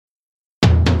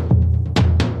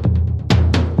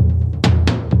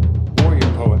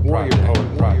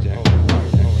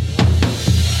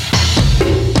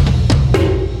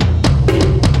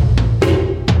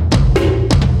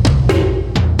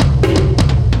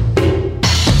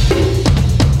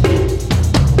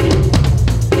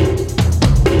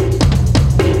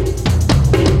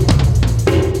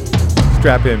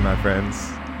Strap in, my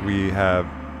friends. We have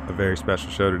a very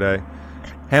special show today.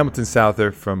 Hamilton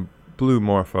Souther from Blue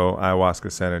Morpho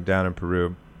Ayahuasca Center down in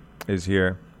Peru is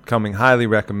here, coming highly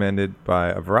recommended by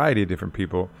a variety of different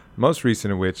people, most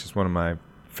recent of which is one of my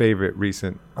favorite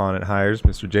recent on-it hires,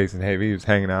 Mr. Jason Havey, who's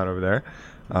hanging out over there,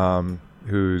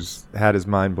 who's had his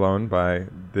mind blown by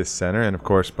this center and, of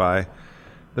course, by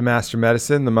the master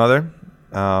medicine, the mother.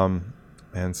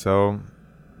 And so,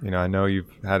 you know, I know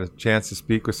you've had a chance to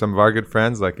speak with some of our good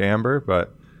friends like Amber,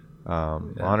 but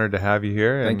honored to have you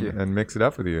here and mix it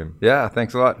up with you. Yeah,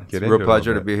 thanks a lot. It's a real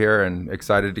pleasure to be here and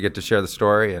excited to get to share the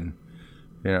story and,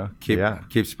 you know,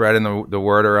 keep spreading the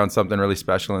word around something really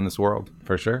special in this world.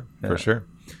 For sure, for sure.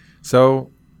 So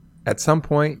at some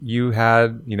point you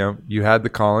had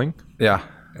the calling. Yeah.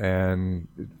 And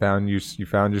you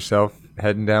found yourself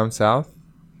heading down south,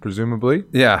 presumably.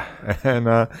 Yeah.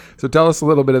 And so tell us a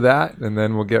little bit of that, and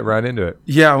then we'll get right into it.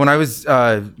 Yeah, when I was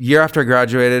year after I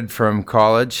graduated from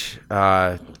college,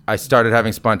 I started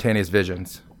having spontaneous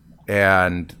visions.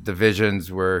 And the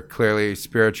visions were clearly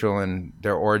spiritual in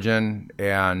their origin.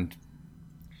 And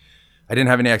I didn't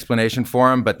have any explanation for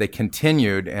them, but they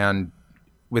continued. And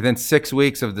within 6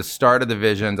 weeks of the start of the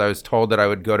visions, I was told that I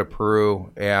would go to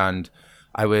Peru and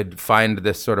I would find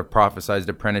this sort of prophesized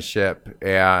apprenticeship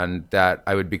and that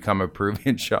I would become a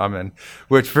Peruvian shaman,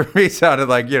 which for me sounded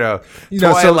like,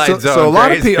 Twilight Zone. So a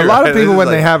lot of people, when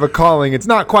they have a calling, it's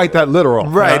not quite that literal.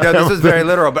 Right. No, this was very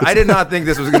literal, but I did not think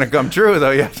this was going to come true,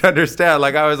 though. You have to understand.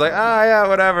 Like, I was like, yeah,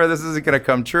 whatever. This isn't going to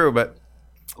come true. But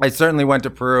I certainly went to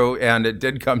Peru and it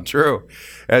did come true.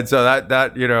 And so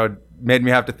that made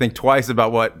me have to think twice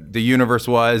about what the universe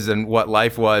was and what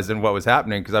life was and what was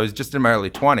happening, because I was just in my early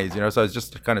 20s, so I was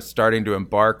just kind of starting to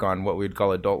embark on what we'd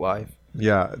call adult life.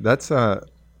 Yeah, that's I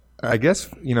guess,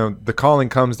 the calling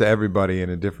comes to everybody in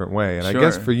a different way. And sure. I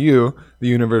guess for you, the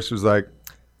universe was like,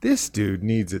 this dude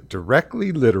needs it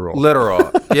directly literal.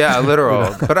 Yeah,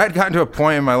 literal. But I'd gotten to a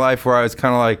point in my life where I was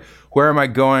kind of like, where am I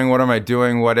going? What am I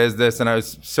doing? What is this? And I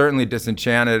was certainly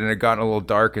disenchanted and it had gotten a little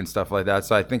dark and stuff like that.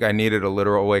 So I think I needed a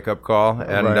literal wake-up call.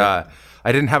 And I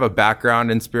didn't have a background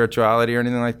in spirituality or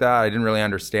anything like that. I didn't really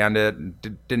understand it.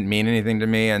 It didn't mean anything to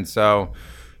me. And so,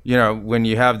 when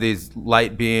you have these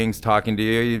light beings talking to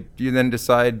you, you then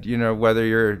decide, whether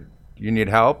you need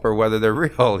help or whether they're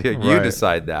real. You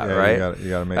decide that, right? You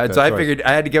gotta make that so choice. I figured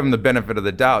I had to give them the benefit of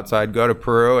the doubt. So I'd go to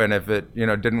Peru, and if it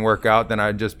didn't work out, then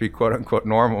I'd just be quote unquote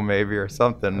normal maybe or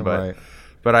something. But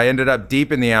I ended up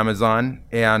deep in the Amazon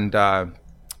and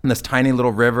in this tiny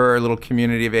little river, a little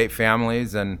community of 8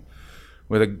 families, and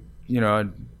with a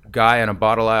guy and a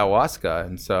bottle of ayahuasca,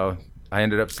 and so I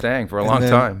ended up staying for a long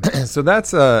time. So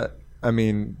that's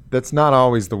that's not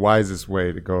always the wisest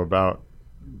way to go about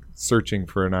searching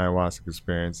for an ayahuasca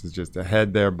experience, is just to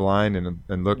head there blind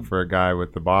and look for a guy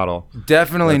with the bottle.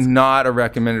 Definitely not a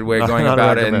recommended way of going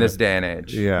about it in this day and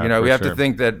age. Yeah, we have to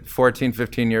think that 14,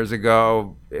 15 years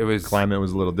ago, climate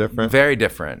was a little different. Very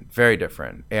different.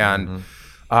 And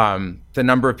the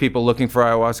number of people looking for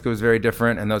ayahuasca was very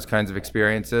different, and those kinds of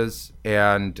experiences.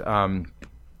 And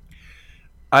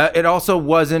it also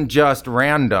wasn't just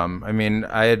random. I mean,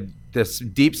 I had this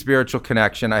deep spiritual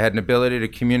connection. I had an ability to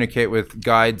communicate with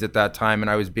guides at that time,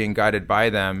 and I was being guided by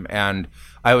them. And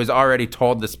I was already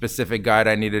told the specific guide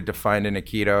I needed to find in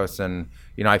Iquitos, and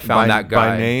I found that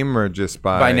guide. By name or just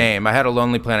by? By name. I had a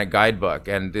Lonely Planet guidebook,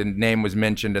 and the name was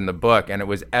mentioned in the book, and it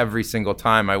was every single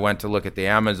time I went to look at the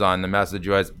Amazon, the message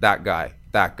was that guy,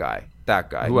 that guy, that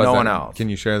guy. No one else. Can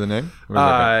you share the name?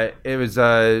 It was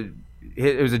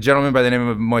a gentleman by the name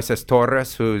of Moises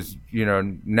Torres, who's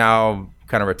now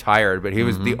kind of retired, but he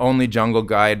was the only jungle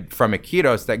guide from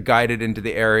Iquitos that guided into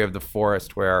the area of the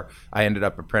forest where I ended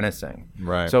up apprenticing.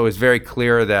 Right. So it was very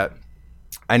clear that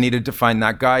I needed to find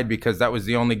that guide, because that was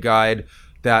the only guide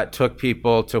that took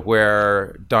people to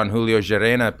where Don Julio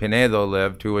Llerena Pinedo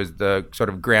lived, who was the sort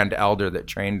of grand elder that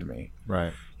trained me.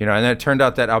 Right. And then it turned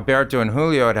out that Alberto and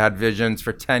Julio had had visions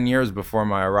for 10 years before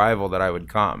my arrival that I would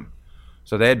come.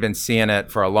 So they had been seeing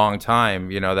it for a long time,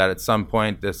 that at some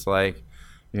point this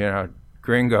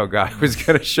gringo guy was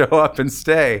going to show up and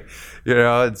stay,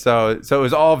 and so it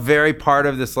was all very part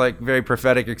of this very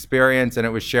prophetic experience, and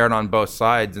it was shared on both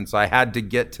sides. And so I had to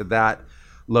get to that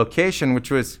location,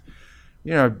 which was,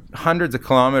 hundreds of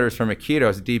kilometers from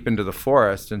Iquitos, deep into the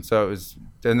forest. And so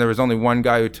there was only one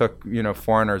guy who took,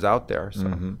 foreigners out there.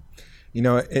 So,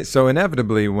 so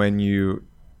inevitably when you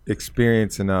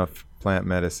experience enough plant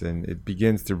medicine, it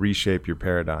begins to reshape your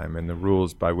paradigm and the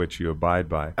rules by which you abide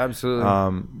by.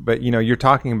 Absolutely. But you're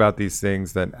talking about these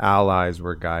things that allies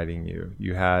were guiding you.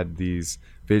 You had these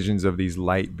visions of these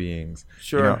light beings.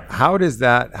 Sure. How did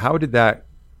that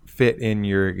fit in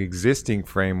your existing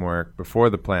framework before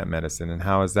the plant medicine, and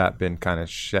how has that been kind of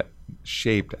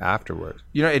shaped afterwards?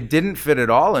 It didn't fit at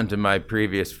all into my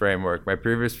previous framework. My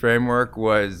previous framework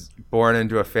was born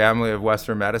into a family of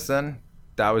Western medicine.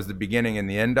 That was the beginning and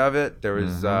the end of it. There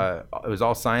was it was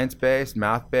all science-based,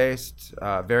 math-based,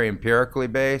 very empirically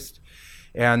based.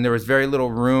 And there was very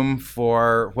little room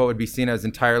for what would be seen as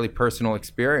entirely personal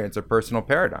experience or personal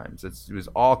paradigms. It was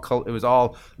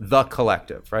all the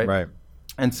collective, right? Right.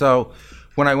 And so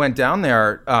when I went down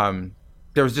there,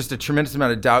 there was just a tremendous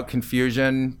amount of doubt,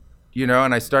 confusion,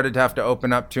 and I started to have to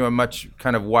open up to a much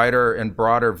kind of wider and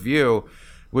broader view,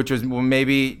 which was, well,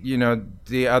 maybe,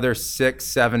 the other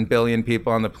 6-7 billion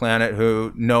people on the planet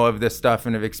who know of this stuff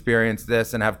and have experienced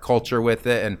this and have culture with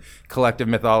it and collective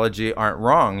mythology aren't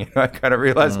wrong. I kind of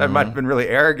realized I might have been really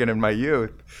arrogant in my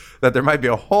youth, that there might be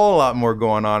a whole lot more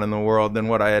going on in the world than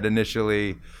what I had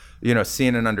initially,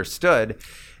 seen and understood.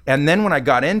 And then when I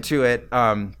got into it,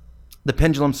 the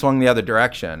pendulum swung the other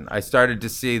direction. I started to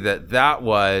see that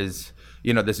was,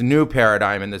 this new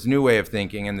paradigm and this new way of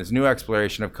thinking and this new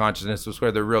exploration of consciousness was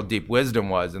where the real deep wisdom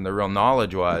was and the real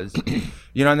knowledge was. And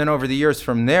then over the years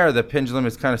from there, the pendulum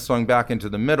has kind of swung back into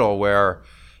the middle where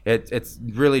it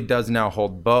really does now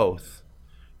hold both.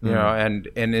 And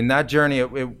in that journey,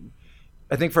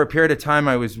 I think for a period of time,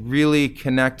 I was really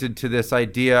connected to this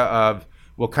idea of,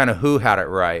 well, kind of who had it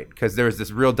right, because there was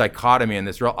this real dichotomy and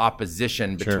this real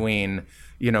opposition between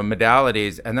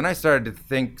modalities. And then I started to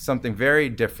think something very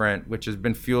different, which has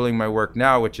been fueling my work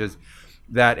now, which is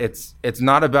that it's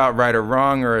not about right or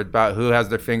wrong or about who has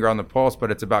their finger on the pulse, but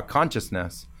it's about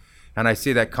consciousness. And I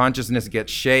see that consciousness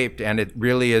gets shaped, and it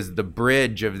really is the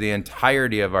bridge of the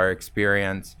entirety of our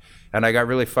experience. And I got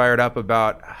really fired up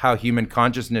about how human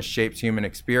consciousness shapes human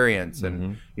experience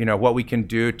and, what we can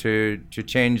do to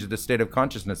change the state of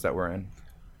consciousness that we're in.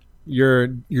 Your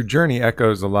journey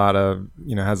echoes a lot of,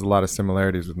 has a lot of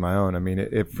similarities with my own. I mean,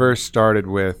 it first started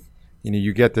with,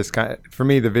 you get this for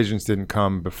me, the visions didn't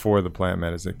come before the plant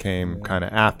medicine. It came kind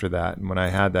of after that. And when I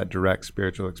had that direct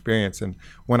spiritual experience, and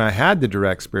when I had the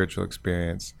direct spiritual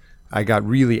experience, I got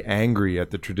really angry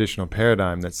at the traditional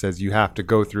paradigm that says you have to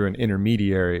go through an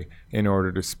intermediary in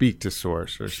order to speak to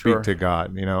source or speak to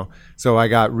God, So I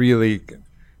got really,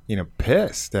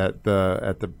 pissed at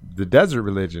the desert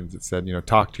religions. It said,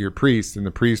 talk to your priest, and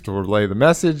the priest will relay the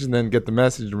message and then get the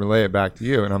message and relay it back to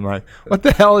you. And I'm like, what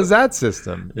the hell is that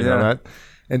system? You know that?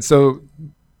 And so,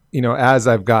 as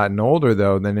I've gotten older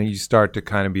though, then you start to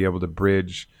kind of be able to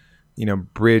bridge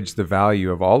the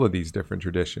value of all of these different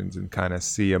traditions and kind of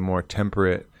see a more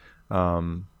temperate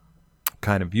kind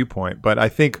of viewpoint. But I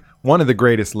think one of the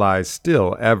greatest lies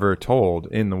still ever told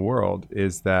in the world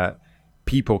is that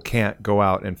people can't go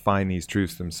out and find these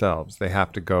truths themselves. They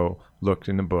have to go look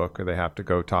in a book, or they have to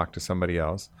go talk to somebody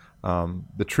else.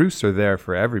 The truths are there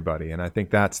for everybody. And I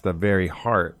think that's the very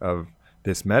heart of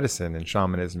this medicine and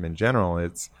shamanism in general.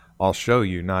 It's, I'll show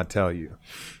you, not tell you.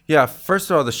 Yeah, first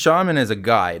of all, the shaman is a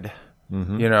guide.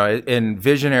 In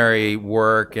visionary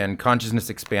work and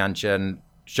consciousness expansion,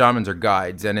 shamans are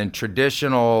guides. And in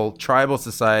traditional tribal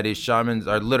societies, shamans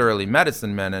are literally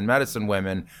medicine men and medicine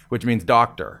women, which means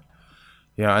doctor.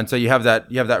 And so you have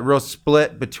that real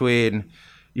split between,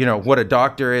 what a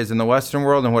doctor is in the Western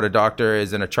world and what a doctor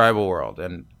is in a tribal world.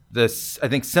 And this, I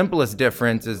think, simplest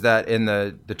difference is that in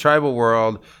the tribal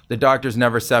world, the doctors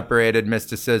never separated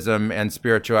mysticism and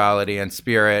spirituality and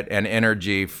spirit and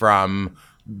energy from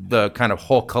the kind of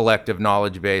whole collective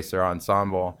knowledge base or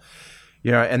ensemble.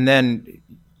 And then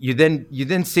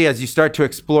you see, as you start to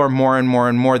explore more and more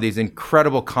and more, these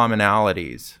incredible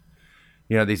commonalities.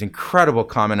 These incredible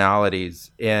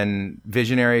commonalities in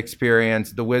visionary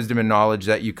experience, the wisdom and knowledge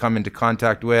that you come into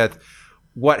contact with,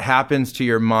 what happens to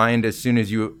your mind as soon as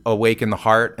you awaken the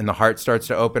heart and the heart starts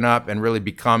to open up and really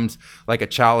becomes like a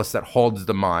chalice that holds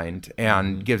the mind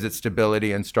and gives it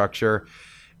stability and structure.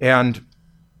 And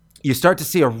you start to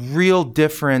see a real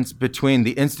difference between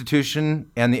the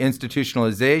institution and the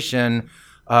institutionalization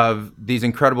of these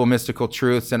incredible mystical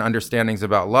truths and understandings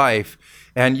about life.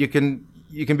 And you can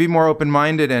be more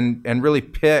open-minded and really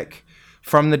pick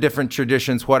from the different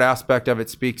traditions what aspect of it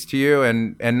speaks to you,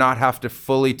 and not have to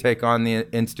fully take on the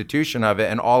institution of it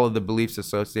and all of the beliefs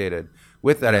associated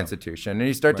with that institution. And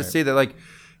you start to see that, like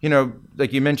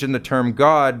you mentioned the term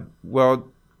God.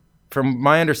 Well, from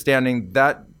my understanding,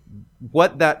 that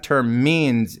what that term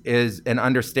means is an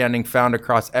understanding found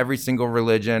across every single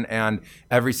religion and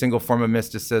every single form of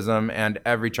mysticism and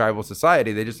every tribal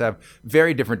society. They just have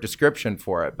very different description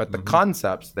for it. But the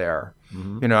concept's there.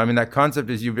 That concept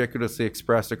is ubiquitously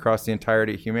expressed across the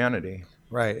entirety of humanity.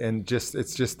 Right, and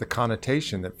it's just the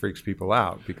connotation that freaks people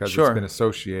out because it's been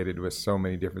associated with so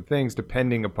many different things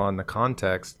depending upon the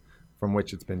context from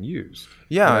which it's been used.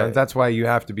 Yeah, that's why you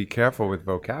have to be careful with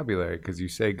vocabulary because you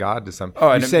say God to some. Oh,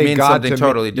 and it means something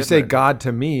totally different. You say God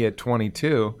to me at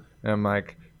 22, and I'm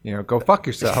like, go fuck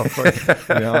yourself.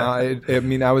 I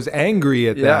was angry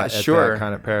at that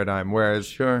kind of paradigm.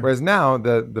 Whereas now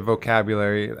the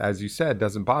vocabulary, as you said,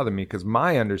 doesn't bother me because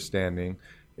my understanding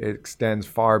extends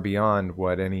far beyond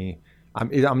what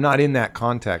I'm not in that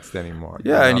context anymore.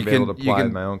 Yeah, and you can apply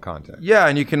my own context. Yeah,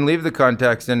 and you can leave the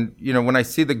context. And when I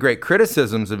see the great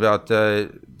criticisms about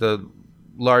the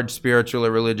large spiritual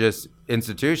or religious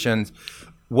institutions,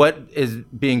 what is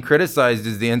being criticized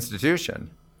is the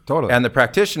institution. Totally. And the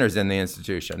practitioners in the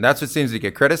institution. That's what seems to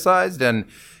get criticized. And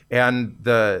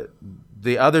the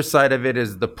other side of it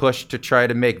is the push to try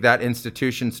to make that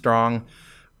institution strong.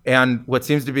 And what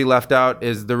seems to be left out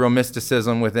is the real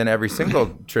mysticism within every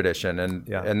single tradition, and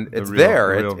it's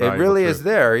there. It really is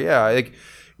there. Yeah,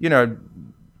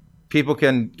 people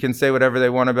can say whatever they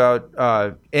want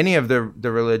about any of the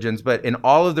religions, but in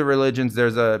all of the religions,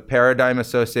 there's a paradigm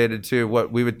associated to what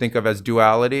we would think of as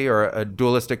duality or a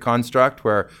dualistic construct,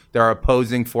 where there are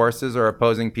opposing forces or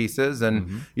opposing pieces,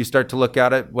 and you start to look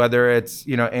at it, whether it's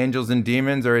angels and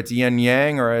demons, or it's yin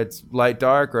yang, or it's light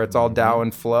dark, or it's all Tao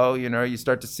and flow. You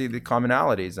start to see the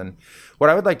commonalities, and what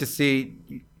I would like to see,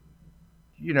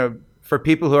 for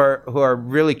people who are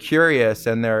really curious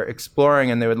and they're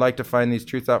exploring and they would like to find these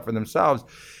truths out for themselves,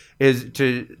 is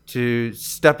to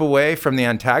step away from the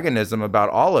antagonism about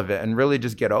all of it and really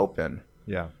just get open.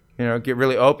 Yeah. Get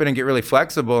really open and get really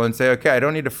flexible and say, okay, I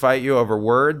don't need to fight you over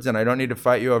words and I don't need to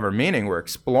fight you over meaning. We're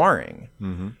exploring.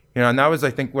 And that was,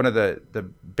 I think, one of the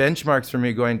benchmarks for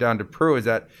me going down to Peru, is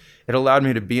that it allowed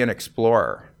me to be an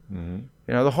explorer.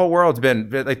 The whole world's been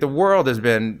the world has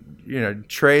been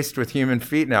traced with human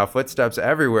feet now, footsteps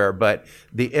everywhere, but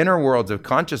the inner worlds of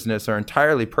consciousness are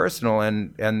entirely personal,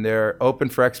 and they're open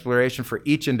for exploration for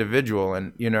each individual,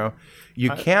 and you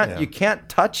can't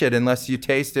touch it unless you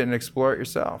taste it and explore it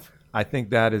yourself. I think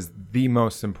that is the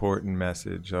most important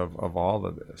message of all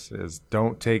of this, is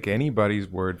don't take anybody's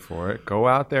word for it. Go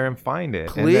out there and find it.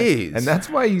 Please. And that's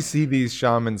why you see these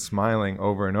shamans smiling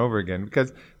over and over again,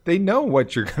 because they know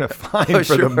what you're going to find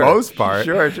for the most part.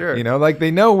 Sure. They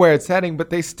know where it's heading,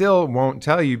 but they still won't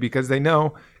tell you because they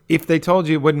know if they told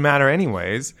you, it wouldn't matter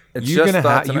anyways. You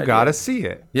got to see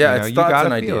it. Yeah, it's thoughts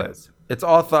and ideas. It's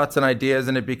all thoughts and ideas,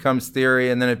 and it becomes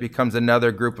theory, and then it becomes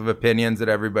another group of opinions that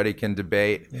everybody can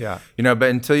debate. Yeah. But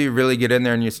until you really get in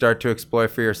there and you start to explore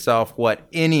for yourself what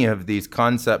any of these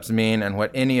concepts mean and what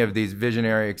any of these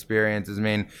visionary experiences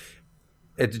mean,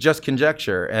 it's just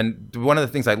conjecture. And one of the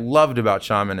things I loved about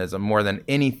shamanism more than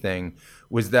anything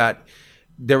was that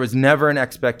there was never an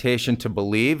expectation to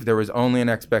believe. There was only an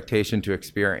expectation to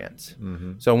experience.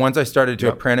 So once I started to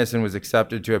apprentice and was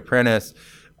accepted to apprentice,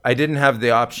 I didn't have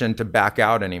the option to back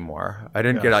out anymore. I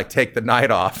didn't get take the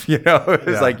night off. It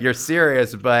was like, you're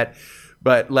serious, but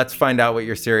let's find out what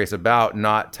you're serious about,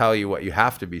 not tell you what you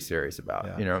have to be serious about.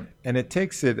 And it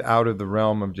takes it out of the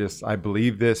realm of just, I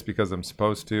believe this because I'm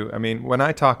supposed to. I mean, when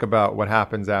I talk about what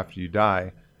happens after you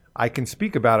die, I can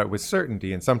speak about it with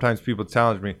certainty. And sometimes people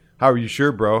challenge me, how are you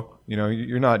sure, bro?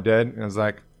 You're not dead. And I was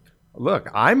like, look,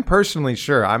 I'm personally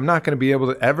sure. I'm not going to be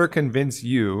able to ever convince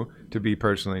you to be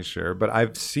personally sure, but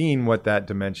I've seen what that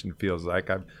dimension feels like.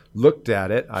 I've looked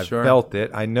at it. I've felt it.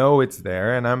 I know it's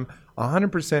there, and I'm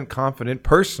 100% confident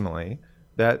personally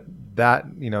that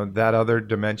other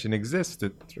dimension exists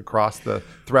across the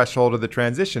threshold of the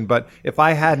transition. But if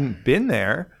I hadn't been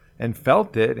there and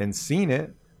felt it and seen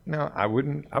it, I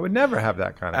would never have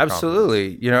that kind of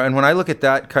absolutely confidence. And when I look at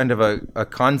that kind of a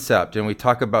concept, and we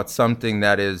talk about something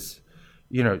that is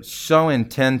so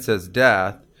intense as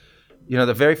death,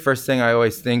 the very first thing I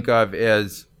always think of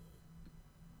is,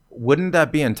 wouldn't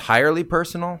that be entirely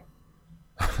personal?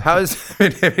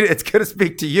 It's going to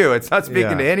speak to you. It's not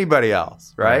speaking to anybody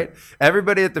else, right?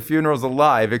 Everybody at the funeral is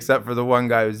alive except for the one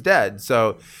guy who's dead.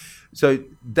 So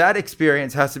that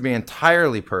experience has to be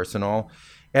entirely personal.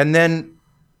 And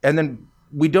then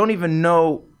we don't even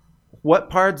know what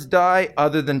parts die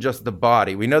other than just the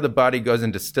body. We know the body goes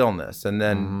into stillness and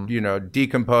then,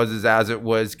 decomposes as it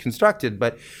was constructed.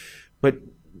 But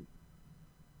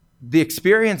the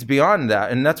experience beyond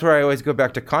that, and that's where I always go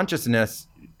back to consciousness,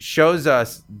 shows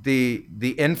us the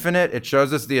infinite. It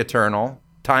shows us the eternal.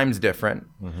 Time's different.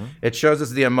 It shows us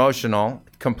the emotional,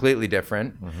 completely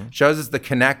different. Shows us the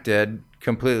connected,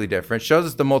 completely different. Shows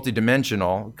us the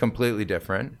multidimensional, completely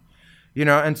different.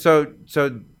 And so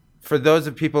for those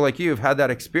of people like you who've had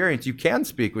that experience, you can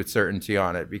speak with certainty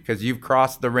on it because you've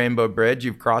crossed the rainbow bridge,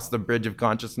 you've crossed the bridge of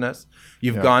consciousness,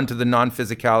 you've gone to the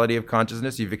non-physicality of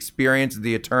consciousness, you've experienced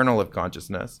the eternal of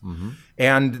consciousness,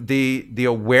 and the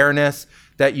awareness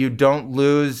that you don't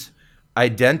lose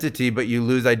identity, but you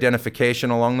lose identification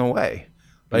along the way.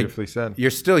 Like, beautifully said.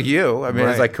 You're still you. I mean,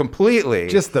 it's like completely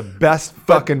just the best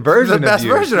fucking version of you. The best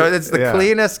version of it. It's the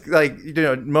cleanest, like,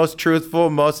 most truthful,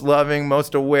 most loving,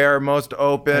 most aware, most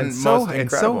open, most incredible.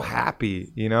 And so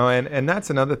happy, and that's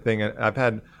another thing. I've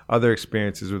had other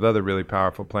experiences with other really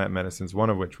powerful plant medicines, one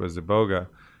of which was iboga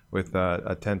with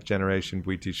a 10th generation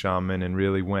Bwiti shaman, and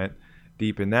really went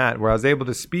deep in that, where I was able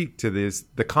to speak to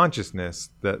the consciousness,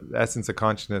 the essence of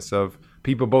consciousness of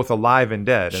people both alive and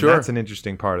dead. And that's an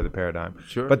interesting part of the paradigm.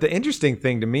 But the interesting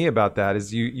thing to me about that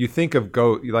is you think of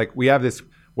like we have this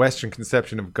Western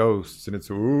conception of ghosts, and it's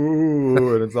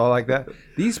ooh, and it's all like that.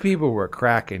 These people were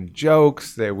cracking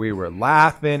jokes, we were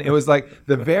laughing. It was like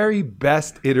the very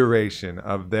best iteration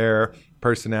of their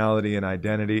personality and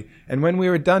identity. And when we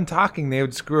were done talking, they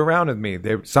would screw around with me.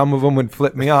 Some of them would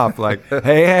flip me off, like,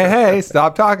 hey,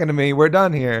 stop talking to me. We're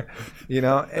done here,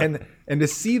 And to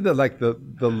see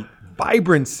the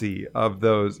vibrancy of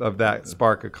that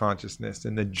spark of consciousness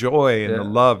and the joy and the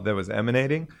love that was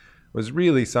emanating was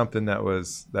really something that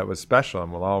was special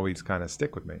and will always kind of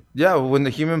stick with me. Yeah, when the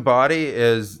human body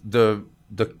is the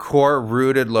core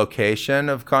rooted location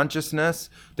of consciousness,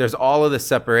 there's all of the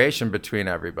separation between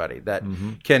everybody that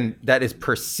is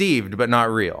perceived but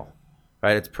not real.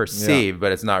 Right? It's perceived,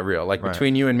 but it's not real. Like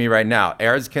between you and me right now,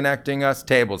 air's connecting us,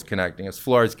 table's connecting us,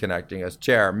 floor's connecting us,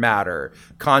 chair, matter,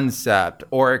 concept,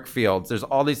 auric fields. There's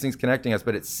all these things connecting us,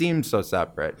 but it seems so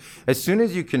separate. As soon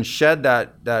as you can shed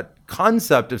that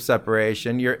concept of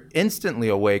separation, you're instantly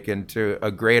awakened to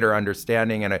a greater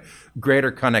understanding and a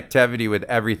greater connectivity with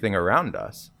everything around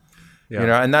us.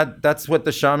 And that's what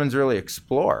the shamans really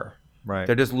explore. Right.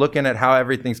 They're just looking at how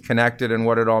everything's connected and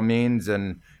what it all means,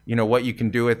 and what you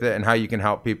can do with it and how you can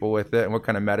help people with it and what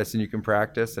kind of medicine you can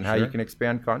practice and how you can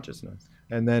expand consciousness.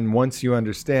 And then once you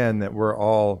understand that we're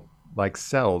all like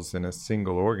cells in a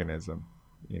single organism,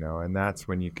 and that's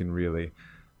when you can really,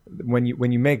 when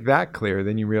you make that clear,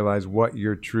 then you realize what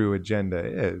your true agenda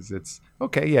is. It's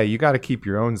okay. Yeah. You got to keep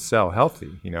your own cell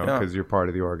healthy, because you're part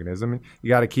of the organism, and you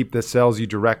got to keep the cells you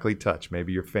directly touch,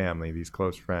 maybe your family, these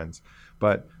close friends.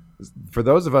 But for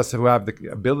those of us who have the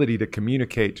ability to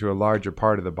communicate to a larger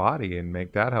part of the body and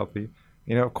make that healthy,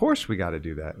 of course we got to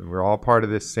do that. And we're all part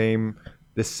of this same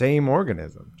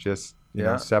organism, just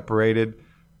separated,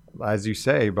 as you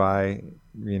say, by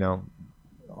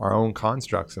our own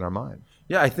constructs in our mind.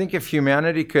 Yeah, I think if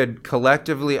humanity could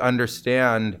collectively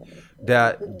understand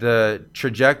that the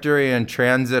trajectory and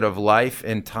transit of life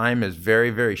in time is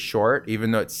very, very short, even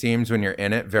though it seems when you're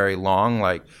in it very long,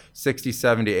 like 60,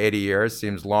 70, 80 years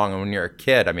seems long. And when you're a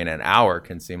kid, I mean, an hour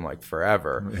can seem like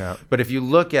forever. Yeah. But if you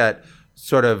look at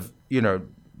sort of,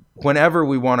 whenever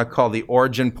we want to call the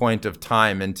origin point of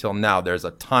time until now, there's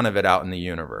a ton of it out in the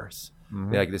universe,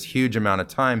 like this huge amount of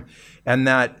time. And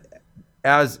that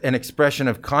as an expression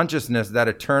of consciousness, that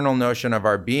eternal notion of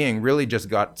our being really just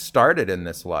got started in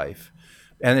this life.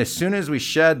 And as soon as we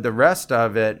shed the rest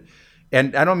of it,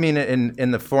 and I don't mean it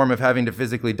in the form of having to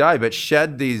physically die, but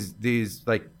shed these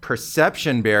like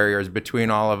perception barriers between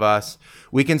all of us,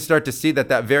 we can start to see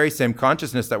that very same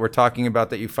consciousness that we're talking about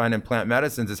that you find in plant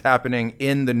medicines is happening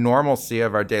in the normalcy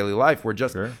of our daily life. We're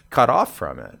just cut off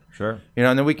from it. Sure.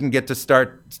 And then we can get to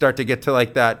start to get to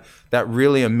like that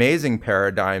really amazing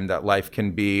paradigm that life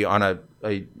can be on a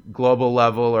global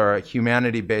level or a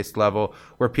humanity-based level,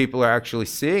 where people are actually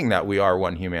seeing that we are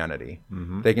one humanity.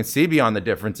 They can see beyond the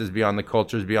differences, beyond the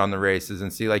cultures, beyond the races,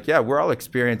 and see like, we're all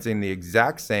experiencing the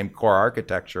exact same core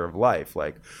architecture of life.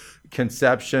 Like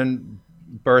conception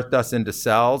birthed us into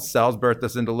cells birthed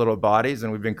us into little bodies,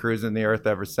 and we've been cruising the earth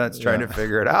ever since trying to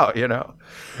figure it out,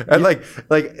 And like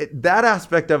that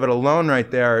aspect of it alone right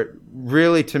there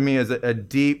really to me is a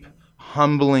deep,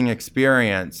 humbling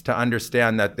experience to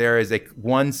understand that there is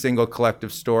one single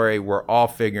collective story we're all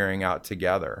figuring out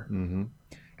together.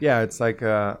 Yeah, it's like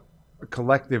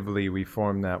collectively we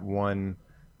form the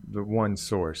one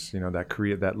source,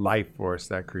 that life force,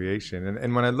 that creation.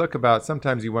 And when I look about,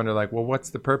 sometimes you wonder like, well, what's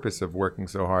the purpose of working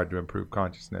so hard to improve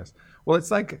consciousness? Well,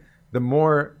 it's like the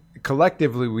more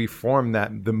collectively we form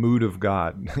the mood of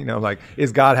God, like,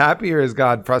 is God happy or is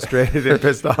God frustrated and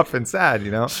pissed off and sad,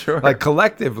 Sure. Like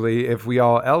collectively, if we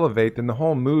all elevate, then the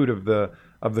whole mood of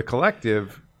the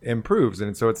collective improves.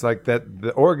 And so it's like that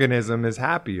the organism is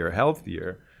happier,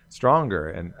 healthier. stronger.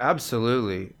 And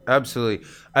absolutely.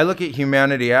 I look at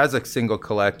humanity as a single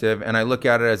collective, and I look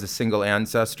at it as a single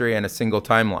ancestry and a single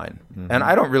timeline. And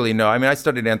I don't really know. I mean, I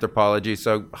studied anthropology,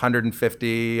 so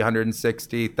 150,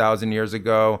 160,000 years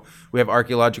ago, we have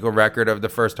archaeological record of the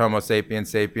first Homo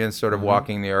sapiens sort of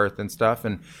walking the earth and stuff.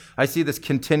 And I see this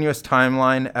continuous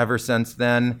timeline ever since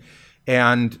then.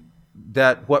 And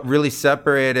that what really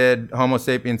separated Homo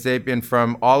sapiens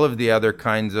from all of the other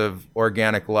kinds of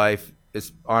organic life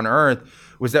is on Earth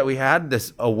was that we had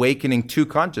this awakening to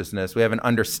consciousness. We have an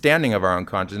understanding of our own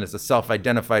consciousness, a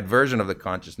self-identified version of the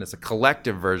consciousness, a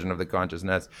collective version of the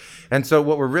consciousness. And so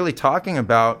what we're really talking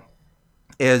about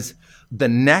is the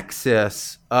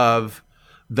nexus of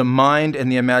the mind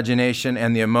and the imagination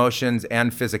and the emotions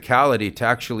and physicality to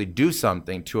actually do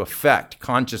something, to affect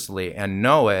consciously and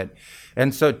know it.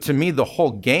 And so to me, the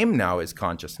whole game now is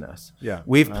consciousness. Yeah,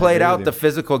 we've played out the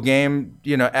physical game,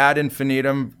 ad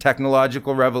infinitum,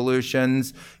 technological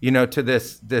revolutions, to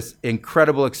this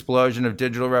incredible explosion of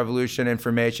digital revolution,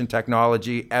 information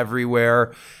technology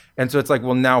everywhere. And so it's like,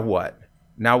 well, now what?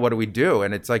 Now what do we do?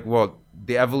 And it's like, well,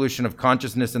 the evolution of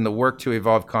consciousness and the work to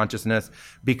evolve consciousness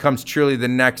becomes truly the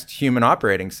next human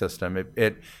operating system.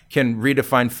 It can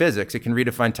redefine physics. It can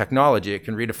redefine technology. It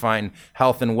can redefine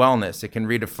health and wellness. It can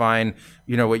redefine,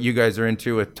 what you guys are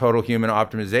into with total human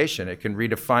optimization. It can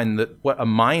redefine what a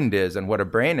mind is and what a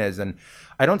brain is. And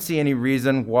I don't see any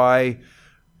reason why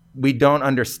we don't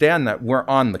understand that we're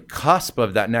on the cusp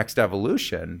of that next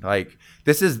evolution. Like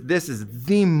this is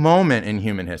the moment in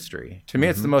human history. To me,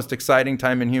 it's the most exciting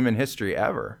time in human history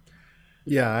ever.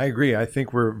 Yeah, I agree. I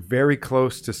think we're very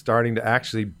close to starting to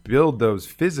actually build those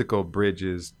physical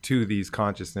bridges to these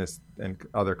consciousness and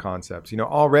other concepts.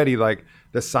 Already like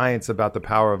the science about the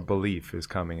power of belief is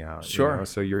coming out. Sure.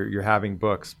 So you're having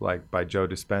books like by Joe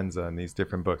Dispenza and these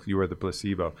different books, You Are the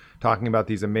Placebo, talking about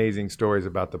these amazing stories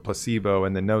about the placebo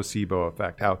and the nocebo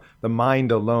effect, how the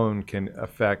mind alone can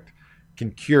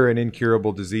cure an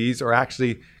incurable disease or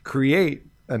actually create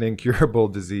an incurable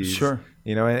disease. Sure.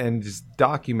 And just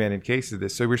documented cases of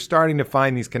this. So we're starting to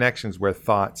find these connections where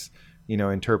thoughts,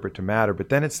 interpret to matter. But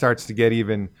then it starts to get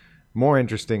even more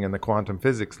interesting in the quantum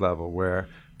physics level, where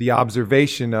the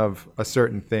observation of a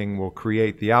certain thing will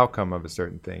create the outcome of a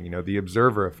certain thing, the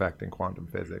observer effect in quantum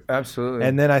physics. Absolutely.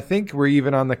 And then I think we're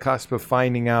even on the cusp of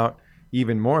finding out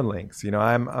even more links.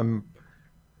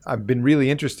 I've been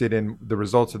really interested in the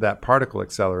results of that particle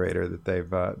accelerator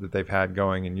that they've had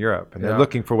going in Europe, and they're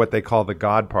looking for what they call the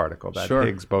God particle, that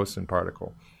Higgs boson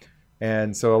particle.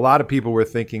 And so a lot of people were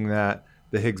thinking that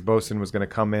the Higgs boson was going to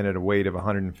come in at a weight of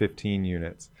 115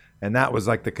 units, and that was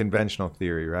like the conventional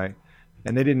theory, right?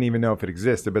 And they didn't even know if it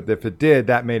existed, but if it did,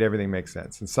 that made everything make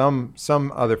sense. And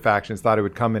some other factions thought it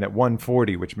would come in at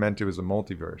 140, which meant it was a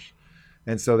multiverse.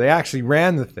 And so they actually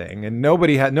ran the thing, and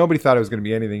nobody thought it was going to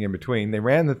be anything in between. They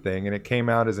ran the thing, and it came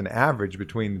out as an average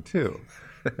between the two.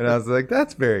 And I was like,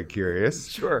 that's very curious.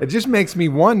 Sure. It just makes me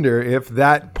wonder if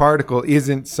that particle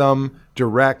isn't some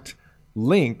direct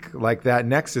link, like that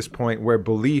nexus point where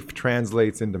belief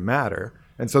translates into matter.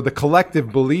 And so the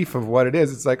collective belief of what it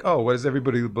is, it's like, oh, what does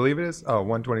everybody believe it is? Oh,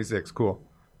 126, cool.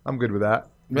 I'm good with that.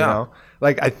 Yeah.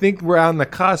 Like I think we're on the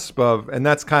cusp of, and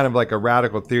that's kind of like a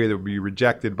radical theory that would be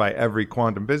rejected by every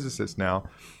quantum physicist now.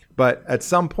 But at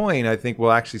some point, I think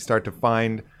we'll actually start to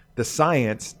find the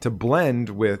science to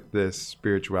blend with this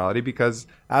spirituality, because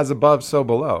as above, so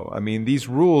below. I mean, these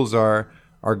rules are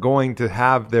going to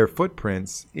have their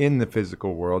footprints in the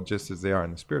physical world just as they are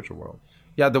in the spiritual world.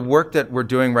 Yeah, the work that we're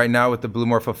doing right now with the Blue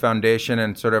Morpho Foundation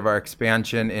and sort of our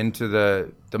expansion into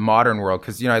the modern world,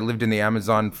 because, I lived in the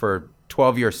Amazon for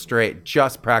 12 years straight,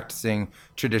 just practicing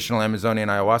traditional Amazonian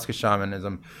ayahuasca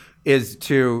shamanism, is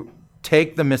to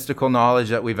take the mystical knowledge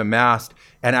that we've amassed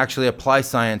and actually apply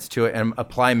science to it and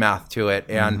apply math to it.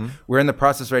 And we're in the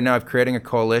process right now of creating a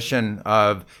coalition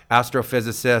of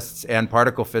astrophysicists and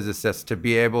particle physicists to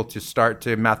be able to start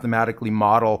to mathematically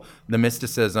model the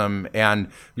mysticism and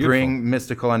bring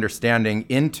mystical understanding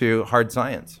into hard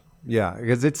science. Yeah,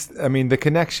 because the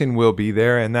connection will be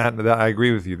there, and that I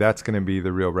agree with you. That's going to be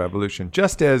the real revolution.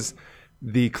 Just as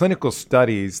the clinical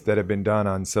studies that have been done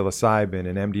on psilocybin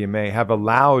and MDMA have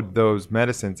allowed those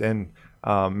medicines and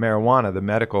marijuana, the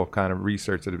medical kind of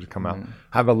research that has come out,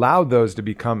 have allowed those to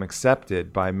become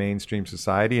accepted by mainstream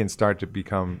society and start to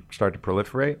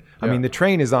proliferate. Yeah. I mean, the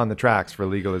train is on the tracks for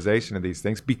legalization of these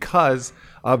things because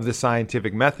of the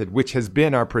scientific method, which has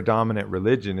been our predominant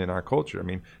religion in our culture. I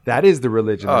mean, that is the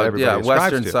religion that everybody ascribes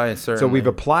Western to. Science, certainly. So we've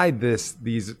applied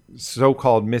these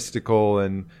so-called mystical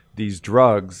and these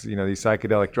drugs, these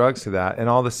psychedelic drugs to that, and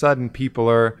all of a sudden people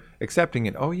are accepting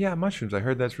it. Oh yeah, mushrooms. I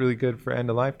heard that's really good for end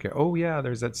of life care. Oh yeah,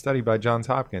 there's that study by Johns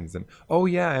Hopkins. And oh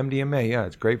yeah, MDMA. Yeah,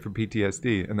 it's great for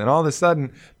PTSD. And then all of a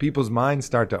sudden, people's minds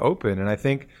start to open. And I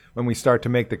think when we start to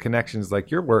make the connections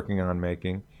like you're working on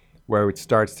making, where it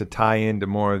starts to tie into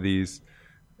more of these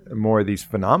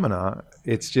phenomena,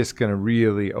 it's just going to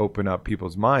really open up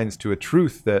people's minds to a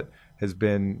truth that has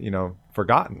been,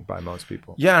 forgotten by most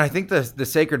people. Yeah, and I think the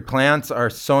sacred plants are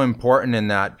so important in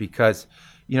that because,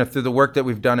 through the work that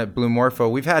we've done at Blue Morpho,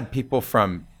 we've had people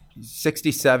from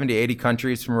 60, 70, 80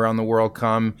 countries from around the world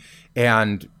come,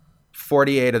 and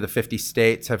 48 of the 50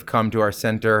 states have come to our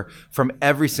center from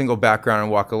every single background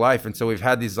and walk of life. And so we've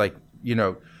had these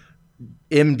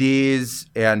MDs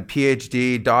and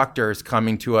PhD doctors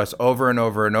coming to us over and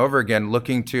over and over again,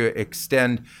 looking to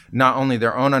extend not only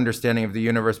their own understanding of the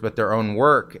universe, but their own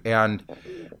work. And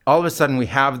all of a sudden we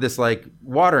have this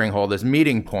watering hole, this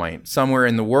meeting point somewhere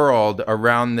in the world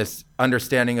around this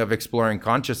understanding of exploring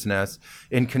consciousness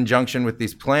in conjunction with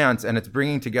these plants. And it's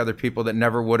bringing together people that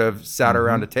never would have sat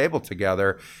around a table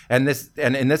together. And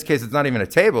in this case, it's not even a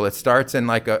table. It starts in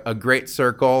a great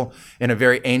circle in a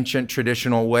very ancient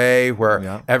traditional way where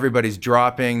everybody's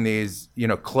dropping these,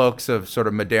 cloaks of sort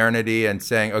of modernity and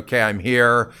saying, okay, I'm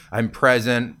here, I'm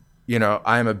present.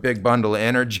 I'm a big bundle of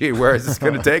energy. Where is this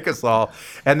going to take us all?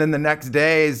 And then the next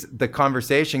days, the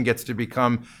conversation gets to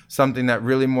become something that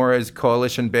really more is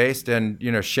coalition based and,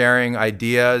 sharing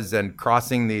ideas and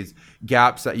crossing these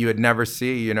gaps that you would never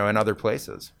see, in other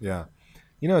places. Yeah.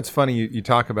 It's funny. You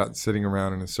talk about sitting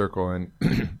around in a circle and,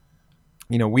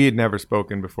 we had never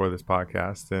spoken before this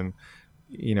podcast. And,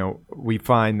 we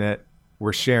find that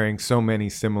we're sharing so many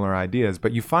similar ideas,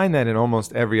 but you find that in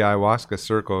almost every ayahuasca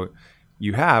circle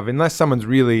you have, unless someone's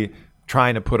really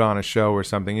trying to put on a show or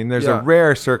something. And there's a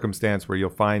rare circumstance where you'll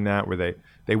find that where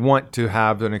they want to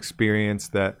have an experience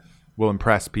that will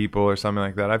impress people or something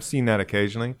like that. I've seen that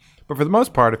occasionally. But for the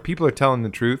most part, if people are telling the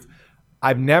truth,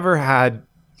 I've never had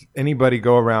anybody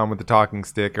go around with the talking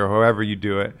stick or however you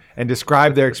do it and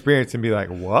describe their experience and be like,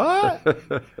 what?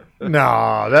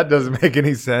 No, that doesn't make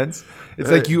any sense. It's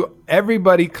like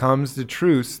everybody comes to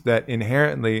truths that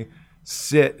inherently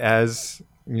sit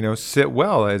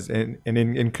well as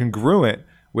and congruent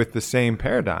with the same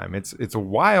paradigm. It's a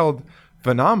wild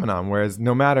phenomenon, whereas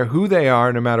no matter who they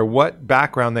are, no matter what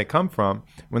background they come from,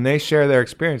 when they share their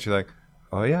experience, you're like,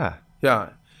 oh yeah.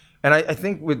 Yeah. And I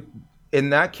think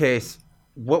in that case,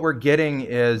 what we're getting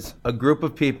is a group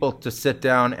of people to sit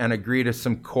down and agree to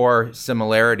some core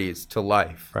similarities to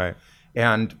life. Right.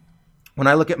 And when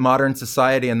I look at modern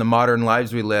society and the modern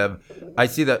lives we live, I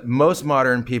see that most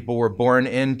modern people were born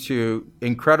into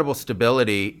incredible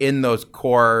stability in those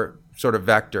core sort of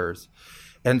vectors.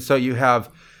 And so you have,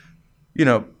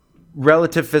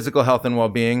 relative physical health and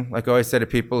well-being. Like I always say to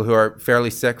people who are fairly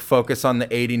sick, focus on the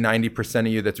 80-90% of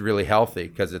you that's really healthy,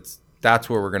 because that's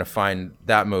where we're going to find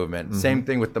that movement. Mm-hmm. Same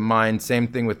thing with the mind, same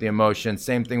thing with the emotion,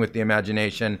 same thing with the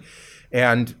imagination.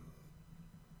 And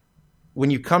when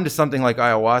you come to something like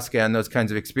ayahuasca and those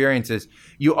kinds of experiences,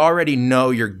 you already know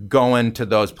you're going to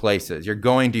those places. You're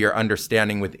going to your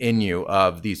understanding within you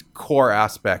of these core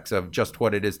aspects of just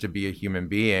what it is to be a human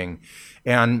being.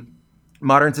 And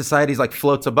modern society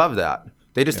floats above that.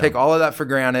 They just take all of that for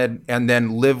granted and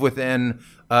then live within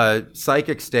a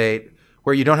psychic state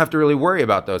where you don't have to really worry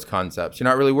about those concepts. You're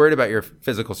not really worried about your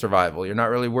physical survival. You're not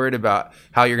really worried about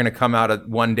how you're going to come out of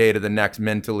one day to the next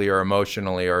mentally or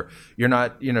emotionally, or you're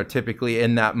not, typically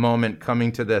in that moment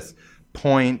coming to this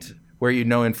point where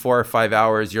in 4 or 5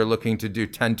 hours you're looking to do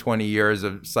 10, 20 years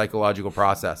of psychological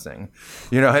processing.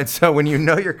 And so when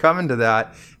you're coming to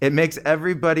that, it makes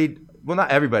everybody, well, not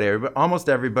everybody, but almost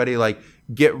everybody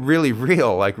get really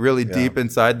real, really deep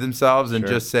inside themselves and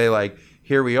just say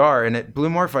here we are. And at Blue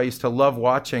Morpho, I used to love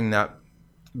watching that.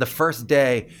 The first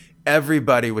day,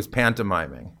 everybody was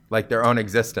pantomiming their own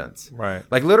existence. Right.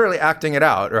 Literally acting it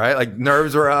out, right?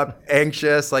 Nerves were up,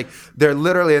 anxious, they're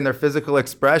literally in their physical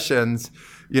expressions,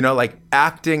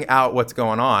 acting out what's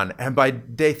going on. And by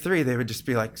day 3, they would just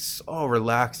be so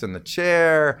relaxed in the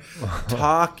chair,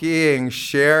 talking,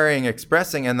 sharing,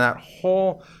 expressing, and that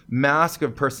whole mask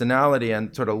of personality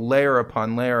and sort of layer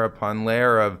upon layer upon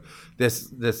layer of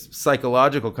this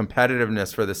psychological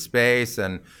competitiveness for the space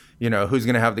and, who's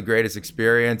going to have the greatest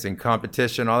experience and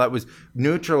competition, all that was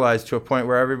neutralized to a point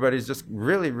where everybody's just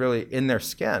really, really in their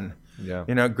skin.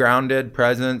 Yeah. Grounded,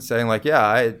 present, saying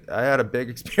I had a big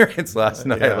experience last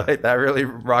night. Yeah. That really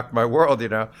rocked my world.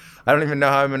 I don't even know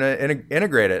how I'm going to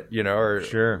integrate it, or,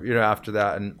 sure. After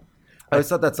that. And I always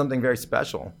thought that's something very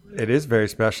special. It is very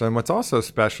special. And what's also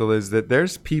special is that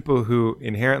there's people who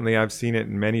inherently, I've seen it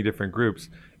in many different groups,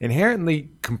 inherently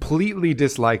completely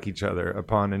dislike each other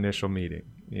upon initial meeting.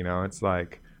 You know, it's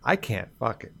like, I can't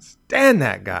fucking stand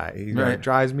that guy. It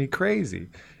drives me crazy.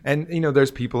 And, you know,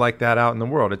 there's people like that out in the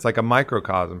world. It's like a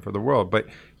microcosm for the world. But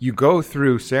you go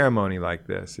through ceremony like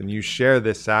this and you share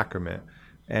this sacrament.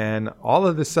 And all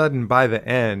of a sudden, by the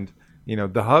end, you know,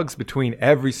 the hugs between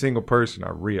every single person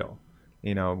are real.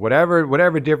 You know,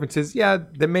 whatever differences,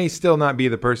 that may still not be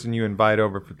the person you invite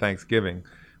over for Thanksgiving.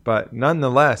 But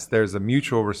nonetheless, there's a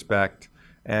mutual respect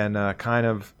and kind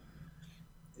of,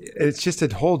 it's just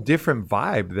a whole different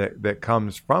vibe that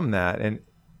comes from that. And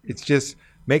it's just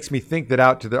makes me think that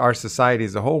out to our society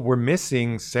as a whole, we're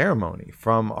missing ceremony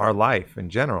from our life in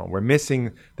general. We're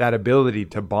missing that ability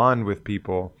to bond with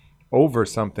people over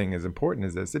something as important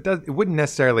as this. It wouldn't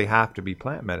necessarily have to be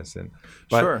plant medicine,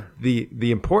 but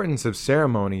the importance of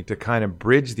ceremony to kind of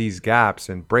bridge these gaps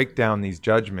and break down these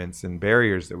judgments and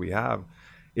barriers that we have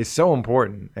is so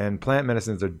important. And plant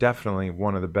medicines are definitely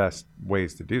one of the best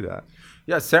ways to do that.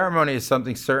 Yeah, ceremony is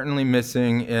something certainly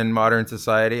missing in modern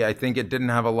society. I think it didn't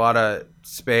have a lot of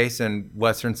space in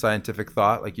Western scientific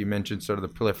thought, like you mentioned, sort of the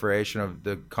proliferation of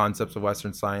the concepts of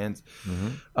Western science.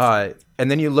 Mm-hmm.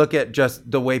 And then you look at just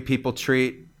the way people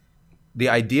treat the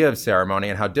idea of ceremony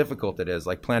and how difficult it is,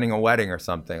 like planning a wedding or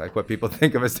something, like what people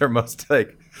think of as their most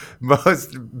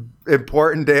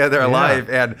important day of their life.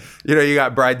 And, you know, you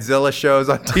got bridezilla shows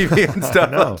on TV and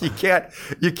stuff. Like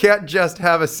you can't just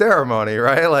have a ceremony,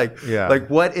 right? Like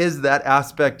what is that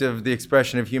aspect of the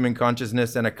expression of human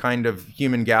consciousness and a kind of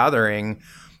human gathering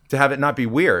to have it not be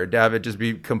weird, to have it just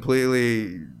be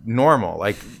completely normal?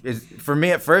 Like, for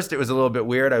me at first, it was a little bit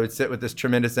weird. I would sit with this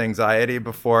tremendous anxiety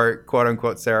before quote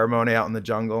unquote ceremony out in the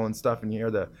jungle and stuff, and you hear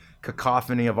the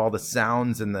cacophony of all the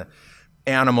sounds and the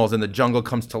animals, and the jungle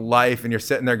comes to life, and you're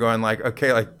sitting there going like,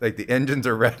 okay, like the engines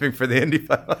are revving for the Indy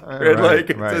 500,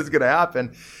 it's going to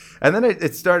happen. And then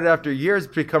it started after years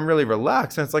to become really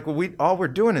relaxed, and it's like, well, all we're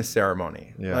doing is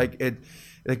ceremony. Like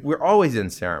we're always in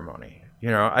ceremony.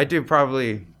 You know, I do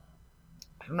probably,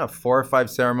 I don't know, 4 or 5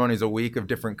 ceremonies a week of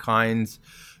different kinds,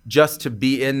 just to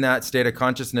be in that state of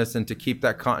consciousness and to keep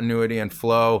that continuity and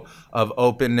flow of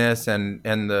openness and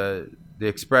the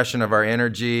expression of our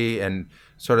energy and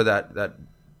sort of that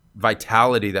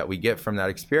vitality that we get from that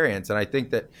experience. And I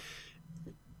think that,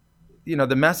 you know,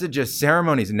 the message is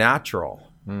ceremony is natural.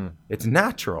 It's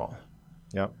natural.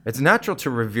 Yep. It's natural to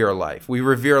revere life. We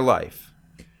revere life.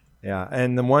 Yeah,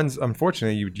 and the ones,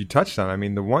 unfortunately, you touched on, I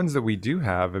mean, the ones that we do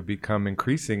have become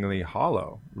increasingly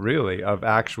hollow, really, of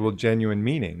actual genuine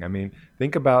meaning. I mean,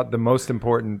 think about the most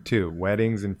important two,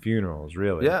 weddings and funerals,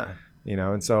 really. Yeah. You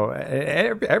know, and so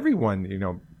everyone, you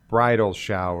know, bridal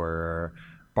shower or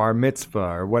bar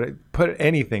mitzvah or put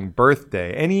anything,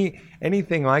 birthday,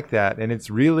 anything like that. And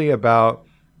it's really about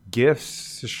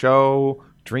gifts, show,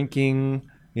 drinking.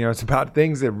 You know, it's about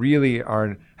things that really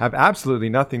have absolutely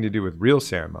nothing to do with real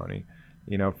ceremony,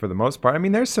 you know, for the most part. I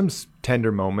mean, there's some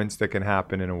tender moments that can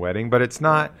happen in a wedding, but it's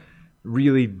not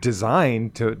really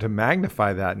designed to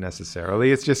magnify that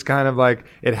necessarily. It's just kind of like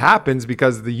it happens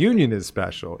because the union is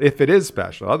special, if it is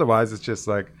special. Otherwise, it's just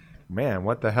like, man,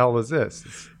 what the hell is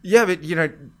this? Yeah, but, you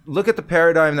know, look at the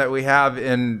paradigm that we have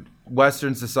in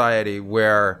Western society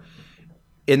where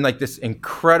in like this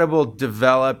incredible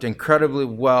developed, incredibly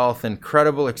wealth,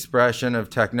 incredible expression of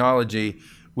technology,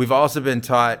 we've also been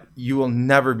taught you will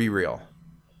never be real.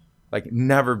 Like,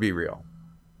 never be real.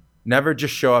 Never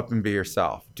just show up and be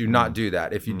yourself. Do not do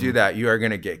that. If you do that, you are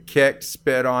going to get kicked,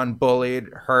 spit on, bullied,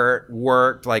 hurt,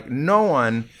 worked. Like, no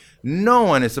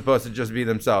one is supposed to just be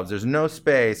themselves. There's no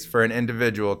space for an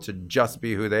individual to just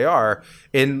be who they are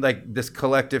in like this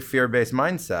collective fear-based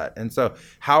mindset. And so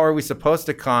how are we supposed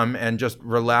to come and just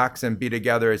relax and be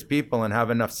together as people and have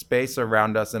enough space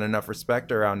around us and enough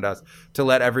respect around us to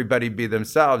let everybody be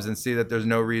themselves and see that there's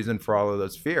no reason for all of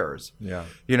those fears? Yeah.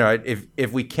 You know,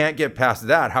 if we can't get past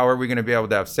that, how are we going to be able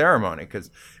to have ceremony?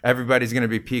 Because everybody's going to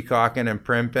be peacocking and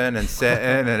primping and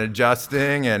sitting and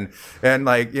adjusting and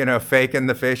like, you know, faking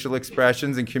the facial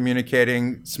expressions and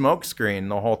communicating smokescreen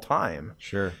the whole time.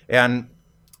 Sure. And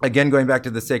again, going back to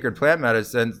the sacred plant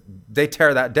medicine, they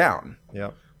tear that down.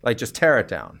 Yeah. Like, just tear it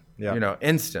down. Yeah. You know,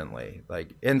 instantly.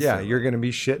 Like, instantly. Yeah, you're going to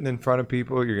be shitting in front of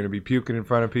people. You're going to be puking in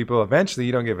front of people. Eventually,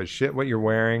 you don't give a shit what you're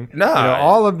wearing. No. You know,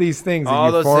 all of these things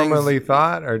that you formerly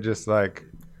thought are just like,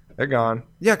 they're gone.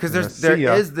 Yeah, because there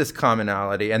is this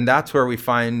commonality, and that's where we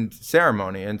find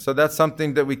ceremony. And so that's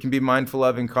something that we can be mindful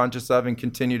of and conscious of and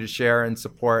continue to share and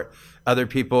support other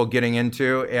people getting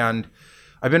into. And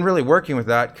I've been really working with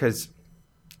that because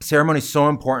ceremony is so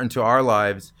important to our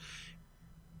lives.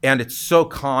 And it's so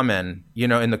common, you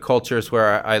know, in the cultures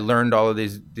where I learned all of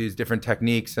these different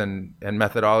techniques and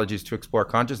methodologies to explore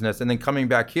consciousness. And then coming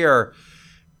back here,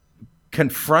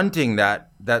 confronting that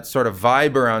sort of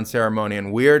vibe around ceremony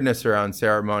and weirdness around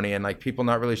ceremony and like people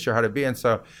not really sure how to be. And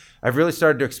so I've really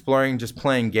started exploring just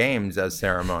playing games as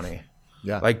ceremony.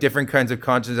 Yeah. Like different kinds of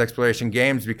conscious exploration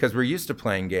games, because we're used to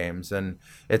playing games, and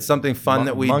it's something fun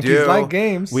that we monkeys do. Like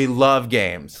games. We love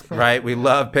games, right? We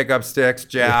love pick up sticks,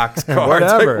 jacks,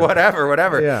 cards,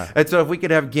 whatever. Yeah. And so if we could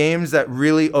have games that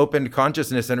really opened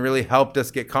consciousness and really helped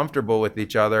us get comfortable with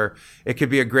each other, it could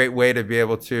be a great way to be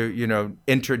able to, you know,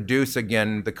 introduce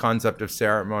again the concept of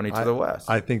ceremony to the West.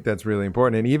 I think that's really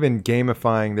important. And even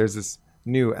gamifying, there's this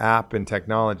new app in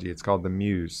technology. It's called the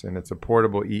Muse, and it's a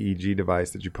portable EEG device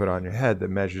that you put on your head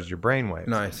that measures your brainwaves.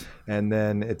 Nice. And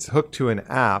then it's hooked to an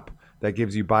app that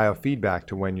gives you biofeedback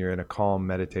to when you're in a calm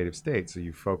meditative state. So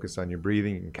you focus on your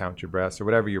breathing, you can count your breaths or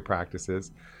whatever your practice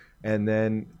is. And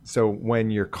then, so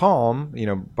when you're calm, you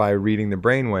know, by reading the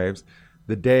brainwaves,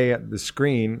 the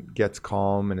screen gets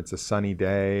calm and it's a sunny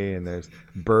day and there's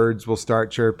birds will start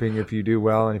chirping if you do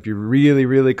well. And if you're really,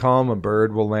 really calm, a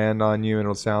bird will land on you and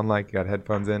it'll sound like you got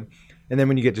headphones in. And then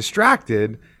when you get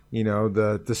distracted, you know,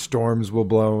 the storms will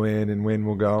blow in and wind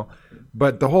will go.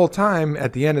 But the whole time,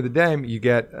 at the end of the day, you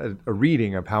get a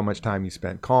reading of how much time you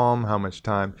spent calm, how much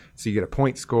time. So you get a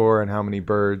point score and how many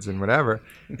birds and whatever.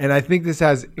 And I think this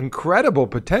has incredible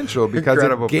potential because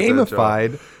it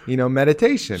gamified, you know,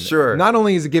 meditation. Sure. Not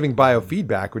only is it giving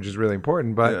biofeedback, which is really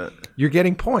important, but you're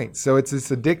getting points. So it's this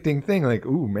addicting thing like,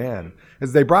 ooh, man.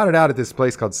 As they brought it out at this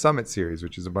place called Summit Series,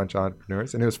 which is a bunch of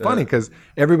entrepreneurs. And it was funny because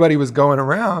everybody was going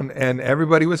around and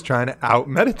everybody was trying to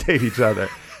out-meditate each other.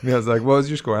 And I was like, what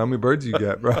was your score? How many birds you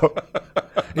get, bro?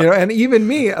 You know, and even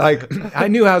me, like, I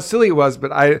knew how silly it was,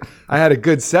 but I had a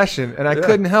good session, and I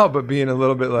couldn't help but being a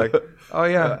little bit like, oh,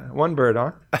 yeah, one bird,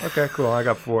 huh? Okay, cool, I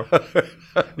got 4.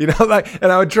 You know, like,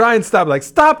 and I would try and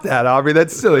stop that, Aubrey.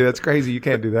 That's silly. That's crazy. You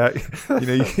can't do that. You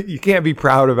know, you can't be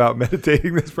proud about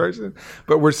meditating this person.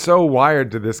 But we're so wired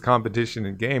to this competition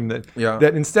and game that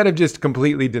instead of just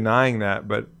completely denying that,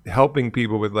 but helping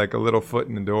people with like a little foot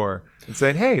in the door and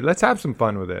saying, hey, let's have some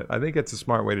fun with it. I think it's a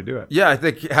smart way to do it. Yeah, I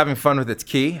think having fun with it's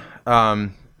key.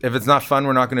 If it's not fun,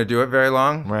 we're not going to do it very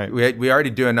long. Right. We already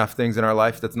do enough things in our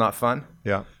life that's not fun.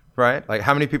 Yeah. Right? Like,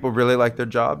 how many people really like their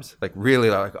jobs? Like, really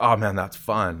like, oh, man, that's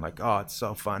fun. Like, oh, it's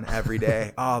so fun every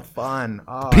day. Oh, fun.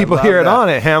 Oh, people hear it on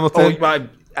it, Hamilton.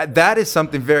 That is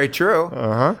something very true.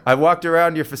 Uh-huh. I walked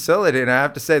around your facility, and I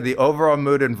have to say the overall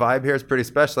mood and vibe here is pretty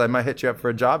special. I might hit you up for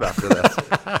a job after this.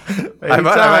 I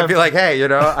might be like, hey, you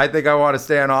know, I think I want to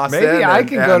stay in Austin. Maybe I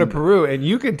can go to Peru, and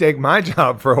you can take my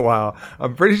job for a while.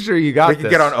 I'm pretty sure you got this. We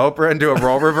can get on Oprah and do a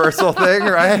role reversal thing,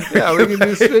 right? Yeah, we can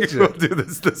do switches. We'll do the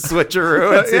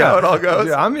switcheroo and see how it all goes.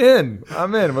 Yeah, I'm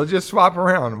in. We'll just swap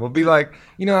around. We'll be like,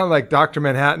 you know how like Dr.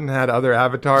 Manhattan had other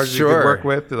avatars you could work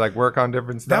with to like work on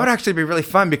different stuff? That would actually be really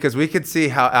fun because we could see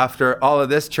how after all of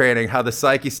this training, how the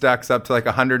psyche stacks up to like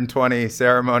 120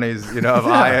 ceremonies, you know, of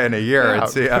Aya in a year and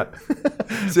see how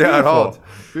it holds.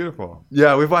 Beautiful.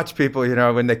 Yeah, we've watched people, you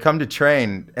know, when they come to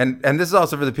train, and this is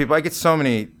also for the people, I get so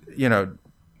many, you know,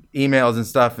 emails and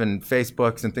stuff and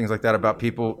Facebooks and things like that about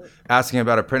people asking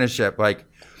about apprenticeship. Like,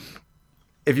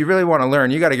 if you really want to learn,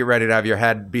 you got to get ready to have your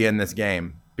head be in this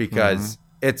game because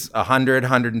it's 100,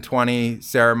 120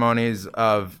 ceremonies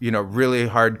of, you know, really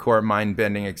hardcore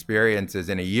mind-bending experiences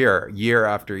in a year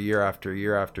after year after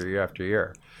year after year after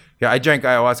year. Yeah, I drank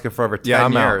ayahuasca for over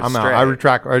 10 years. I'm out. I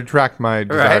retract my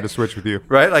desire to switch with you.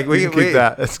 Right? Like we keep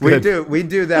that. That's good. We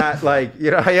do that. Like,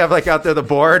 you know how you have like out there the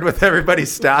board with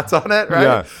everybody's stats on it,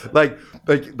 right? Yeah.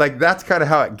 Like that's kind of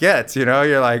how it gets. You know,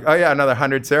 you're like, oh yeah, another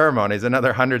 100 ceremonies, another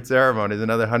 100 ceremonies,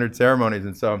 another 100 ceremonies,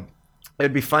 and so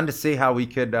it'd be fun to see how we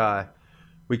could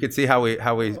see how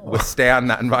we withstand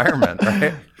that environment,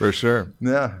 right? For sure.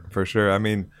 Yeah, for sure. I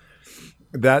mean,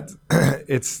 that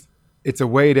it's a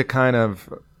way to kind of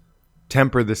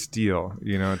temper the steel,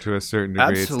 you know, to a certain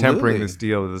degree. Absolutely. It's tempering the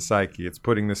steel of the psyche. It's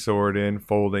putting the sword in,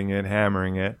 folding it,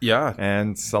 hammering it. Yeah.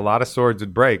 And a lot of swords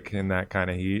would break in that kind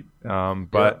of heat.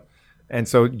 And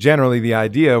so generally the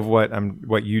idea of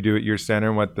what you do at your center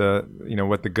and what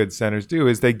the good centers do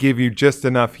is they give you just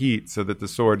enough heat so that the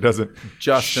sword doesn't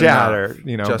shatter,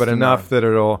 you know, but enough that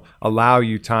it'll allow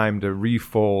you time to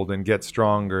refold and get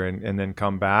stronger and then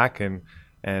come back and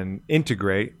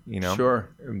integrate, you know,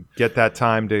 get that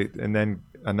time and then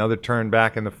another turn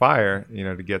back in the fire, you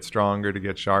know, to get stronger, to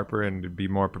get sharper, and to be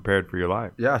more prepared for your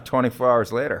life. Yeah, 24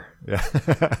 hours later. Yeah.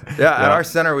 At our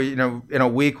center, we, you know, in a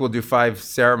week we'll do 5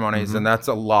 ceremonies, and that's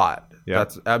a lot. Yeah.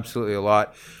 That's absolutely a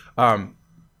lot.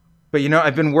 But you know,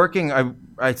 I've been working.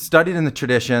 I studied in the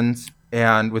traditions,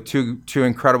 and with two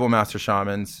incredible master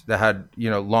shamans that had,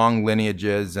 long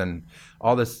lineages and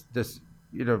all this,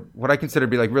 what I consider to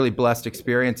be like really blessed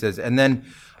experiences. And then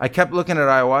I kept looking at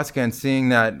ayahuasca and seeing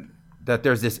that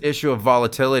there's this issue of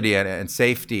volatility and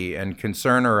safety and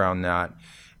concern around that.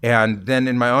 And then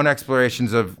in my own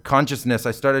explorations of consciousness,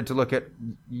 I started to look at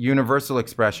universal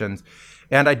expressions.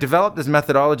 And I developed this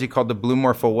methodology called the Blue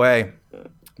Morpho Way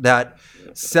that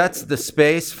sets the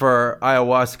space for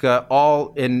ayahuasca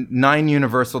all in 9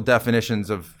 universal definitions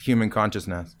of human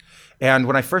consciousness. And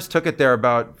when I first took it there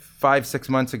about 5-6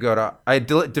 months ago, I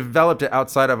developed it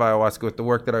outside of ayahuasca with the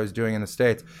work that I was doing in the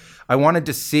States. I wanted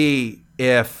to see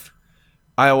if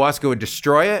ayahuasca would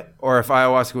destroy it or if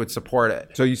ayahuasca would support it.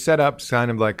 So you set up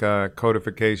kind of like a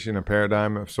codification, a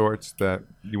paradigm of sorts that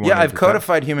you want. Yeah, I've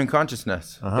codified human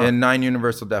consciousness in 9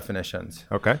 universal definitions.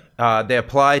 Okay. They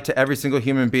apply to every single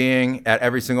human being at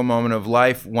every single moment of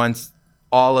life once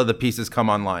all of the pieces come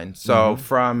online. So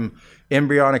from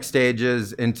embryonic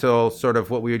stages until sort of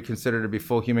what we would consider to be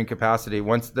full human capacity.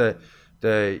 Once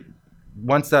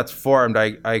once that's formed,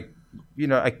 I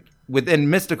within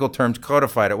mystical terms,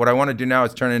 codified it. What I want to do now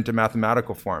is turn it into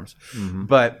mathematical forms.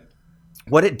 But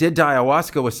what it did to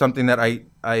ayahuasca was something that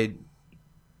I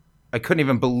couldn't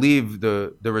even believe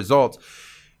the results.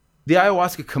 The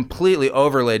ayahuasca completely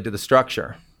overlaid to the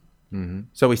structure.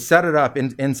 So we set it up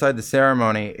inside the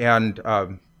ceremony, and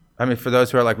for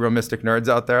those who are like real mystic nerds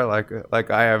out there,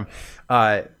 like I am,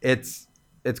 it's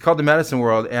called the medicine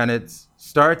world, and it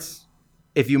starts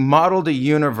if you modeled a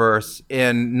universe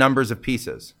in numbers of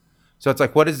pieces. So it's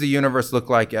like, what does the universe look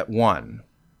like at 1?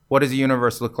 What does the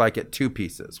universe look like at 2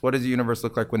 pieces? What does the universe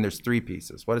look like when there's 3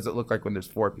 pieces? What does it look like when there's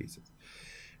 4 pieces?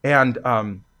 And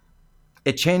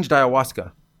it changed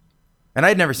ayahuasca. And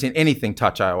I'd never seen anything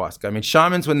touch ayahuasca. I mean,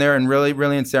 shamans, when they're in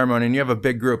really in ceremony and you have a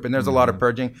big group and there's a lot of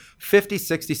purging, 50,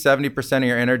 60, 70% of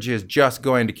your energy is just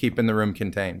going to keeping the room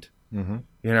contained,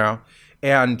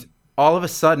 And all of a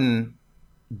sudden,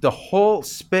 the whole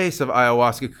space of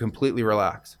ayahuasca completely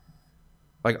relaxed.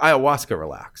 Like ayahuasca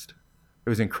relaxed. It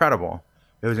was incredible.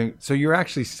 So you're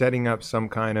actually setting up some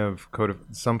kind of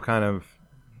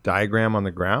diagram on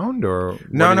the ground, or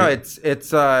no? It's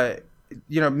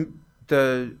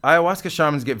the ayahuasca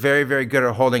shamans get very, very good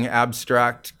at holding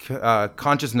abstract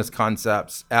consciousness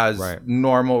concepts as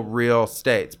normal, real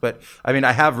states. But I mean,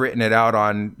 I have written it out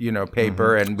on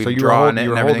paper, and we've drawn it.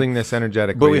 You're holding this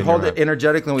energetically, but we hold it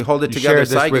energetically, and we hold it together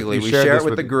psychically. We share it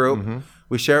with the group.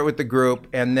 We share it with the group,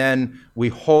 and then we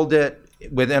hold it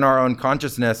within our own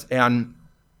consciousness, and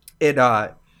it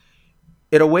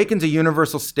awakens a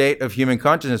universal state of human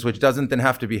consciousness, which doesn't then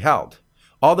have to be held.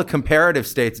 All the comparative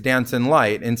states dance in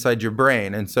light inside your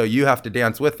brain, and so you have to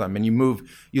dance with them, and you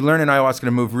learn in ayahuasca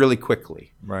to move really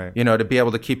quickly, right? To be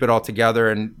able to keep it all together,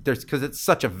 and because it's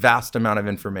such a vast amount of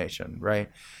information, right?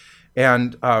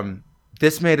 And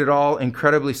this made it all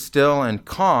incredibly still and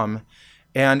calm,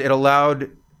 and it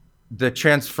allowed the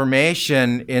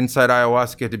transformation inside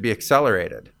ayahuasca to be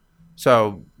accelerated.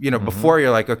 So, before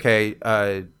you're like, okay,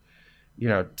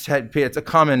 it's a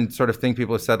common sort of thing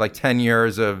people have said, like 10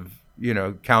 years of,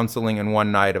 counseling in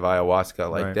one night of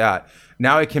ayahuasca, that.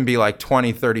 Now it can be like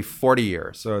 20, 30, 40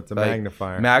 years. So it's a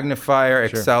magnifier. Magnifier,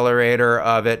 accelerator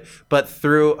of it, but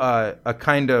through a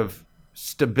kind of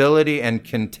stability and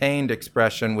contained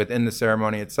expression within the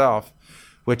ceremony itself,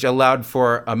 which allowed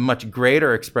for a much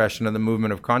greater expression of the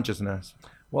movement of consciousness.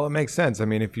 Well, it makes sense. I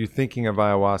mean, if you're thinking of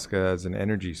ayahuasca as an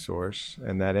energy source,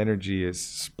 and that energy is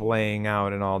splaying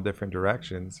out in all different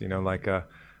directions, like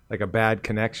a bad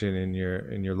connection in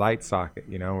your light socket,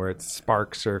 where its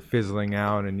sparks are fizzling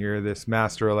out, and you're this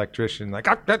master electrician, like,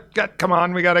 come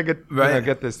on, we gotta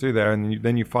get this through there, and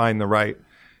then you find the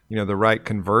right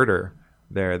converter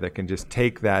there that can just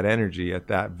take that energy at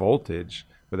that voltage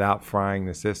without frying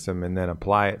the system, and then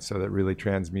apply it so that it really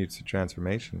transmutes the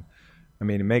transformation. I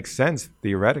mean, it makes sense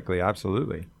theoretically,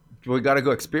 absolutely. We got to go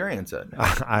experience it.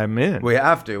 I'm in. We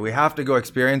have to go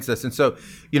experience this. And so,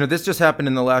 this just happened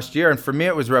in the last year. And for me,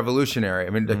 it was revolutionary.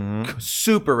 I mean,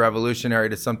 super revolutionary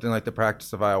to something like the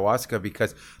practice of ayahuasca,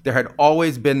 because there had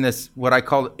always been this, what I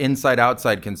call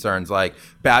inside-outside concerns, like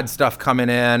bad stuff coming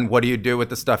in. What do you do with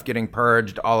the stuff getting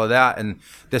purged? All of that. And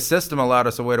the system allowed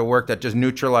us a way to work that just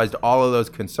neutralized all of those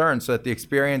concerns so that the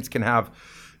experience can have,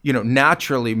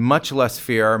 naturally much less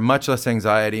fear, much less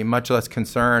anxiety, much less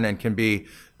concern, and can be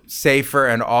safer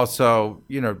and also,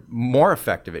 more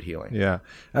effective at healing. Yeah.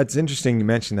 That's interesting you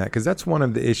mentioned that, because that's one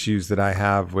of the issues that I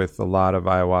have with a lot of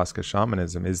ayahuasca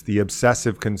shamanism is the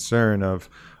obsessive concern of,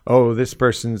 oh, this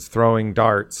person's throwing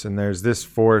darts and there's this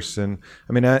force. And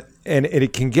I mean, and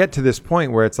it can get to this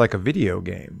point where it's like a video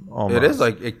game almost. It is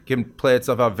like, it can play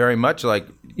itself out very much like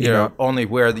you know, only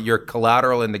where your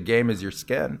collateral in the game is your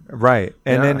skin. Right.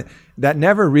 And then that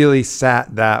never really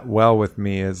sat that well with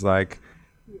me, is like,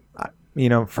 you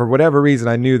know, for whatever reason,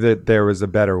 I knew that there was a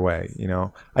better way. You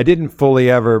know, I didn't fully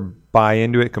ever buy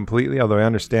into it completely, although I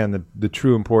understand the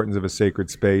true importance of a sacred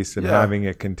space and having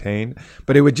it contained.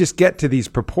 But it would just get to these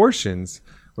proportions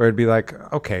where it'd be like,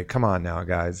 okay, come on now,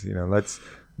 guys. You know,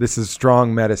 this is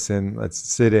strong medicine. Let's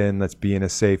sit in, let's be in a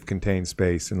safe, contained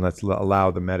space, and let's allow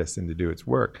the medicine to do its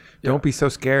work. Don't be so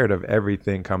scared of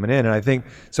everything coming in. And I think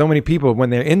so many people, when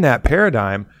they're in that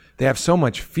paradigm, they have so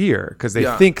much fear because they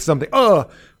think something,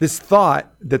 this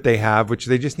thought that they have, which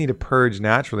they just need to purge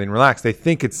naturally and relax. They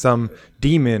think it's some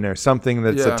demon or something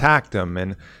that's attacked them.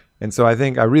 And so I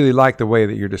think I really like the way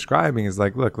that you're describing, is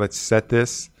like, look, let's set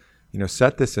this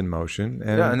in motion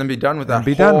and then be done with that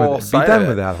Be done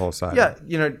with that whole side. Yeah.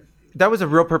 You know, that was a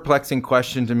real perplexing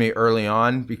question to me early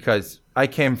on, because I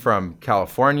came from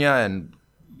California, and,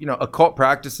 you know, occult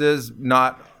practices,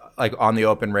 not like on the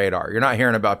open radar. You're not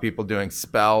hearing about people doing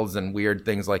spells and weird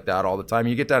things like that all the time.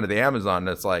 You get down to the Amazon, and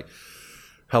it's like,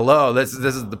 hello, this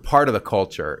is the part of the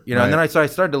culture, you know. And then I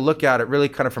started to look at it really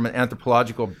kind of from an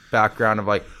anthropological background of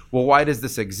like, well, why does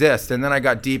this exist? And then I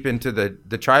got deep into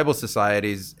the tribal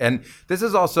societies, and this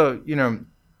is also, you know,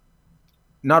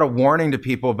 not a warning to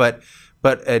people, but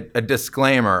a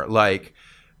disclaimer, like,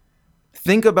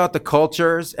 think about the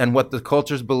cultures and what the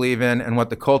cultures believe in and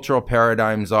what the cultural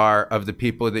paradigms are of the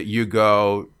people that you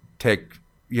go take,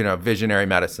 you know, visionary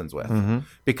medicines with,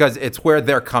 because it's where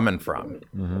they're coming from,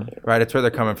 right? It's where they're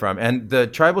coming from. And the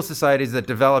tribal societies that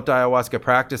developed ayahuasca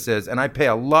practices, and I pay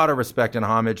a lot of respect and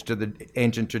homage to the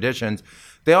ancient traditions,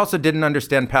 they also didn't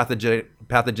understand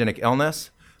pathogenic illness.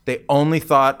 They only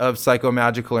thought of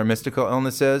psychomagical or mystical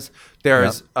illnesses.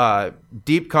 There's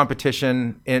deep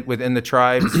competition within the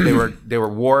tribes. They were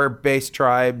war-based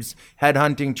tribes,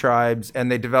 headhunting tribes,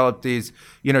 and they developed these,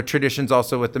 you know, traditions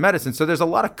also with the medicine. So there's a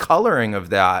lot of coloring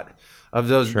of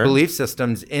those belief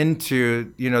systems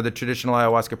into, you know, the traditional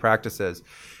ayahuasca practices.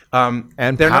 And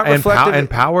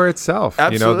power itself.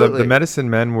 Absolutely. You know, the medicine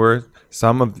men were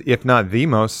some of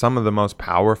the most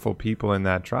powerful people in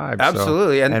that tribe.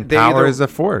 Absolutely. So, and power is a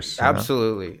force.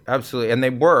 Absolutely. Absolutely. And they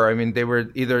were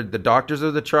either the doctors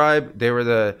of the tribe, they were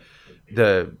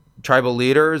the tribal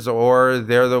leaders, or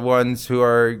they're the ones who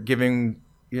are giving,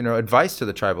 you know, advice to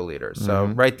the tribal leaders. So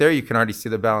right there, you can already see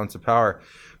the balance of power.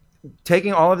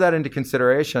 Taking all of that into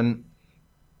consideration,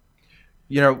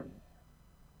 you know,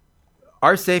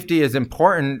 our safety is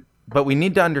important, but we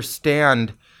need to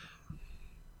understand,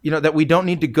 you know, that we don't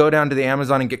need to go down to the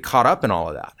Amazon and get caught up in all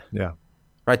of that. Yeah.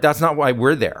 Right. That's not why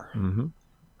we're there.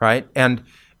 Right. And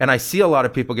I see a lot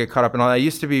of people get caught up in all that. I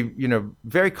used to be, you know,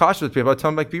 very cautious with people. I tell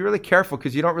them, like, be really careful,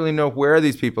 because you don't really know where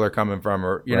these people are coming from,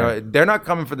 or, you know, they're not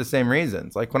coming for the same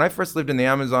reasons. Like, when I first lived in the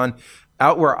Amazon,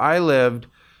 out where I lived,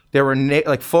 there were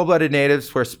like full-blooded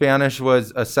natives where Spanish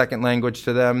was a second language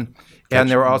to them. And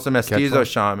there were also mestizo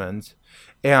shamans.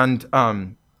 And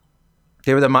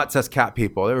they were the Matsescat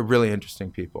people. They were really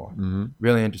interesting people.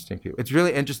 Really interesting people. It's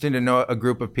really interesting to know a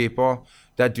group of people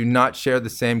that do not share the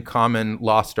same common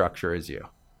law structure as you.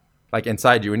 Like,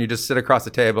 inside you, when you just sit across the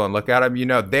table and look at them, you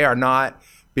know, they are not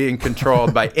being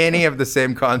controlled by any of the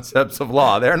same concepts of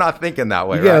law. They're not thinking that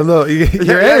way, right? Yeah,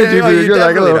 your energy, you're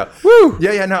like a little, woo!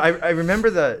 Yeah, no, I remember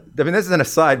this is an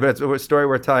aside, but it's a story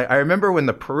worth telling. I remember when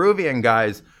the Peruvian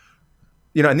guys,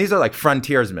 you know, and these are like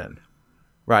frontiersmen,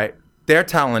 right? They're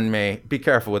telling me, be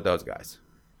careful with those guys.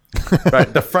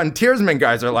 Right? The frontiersmen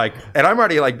guys are like, and I'm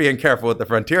already like being careful with the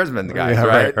frontiersmen guys,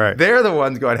 right? They're the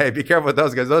ones going, hey, be careful with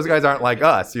those guys. Those guys aren't like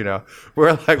us, you know.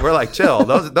 We're like chill.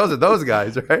 Those are those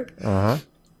guys, right?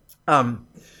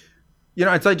 You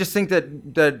know, and so I just think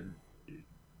that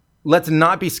let's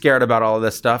not be scared about all of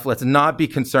this stuff. Let's not be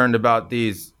concerned about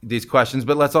these questions,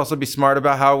 but let's also be smart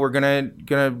about how we're gonna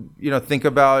you know, think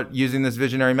about using this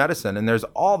visionary medicine. And there's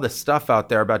all this stuff out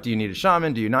there about, do you need a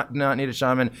shaman? Do you not need a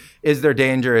shaman? Is there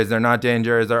danger? Is there not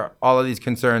danger? Is there all of these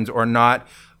concerns or not?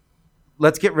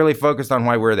 Let's get really focused on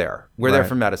why we're there. We're there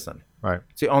for medicine. Right.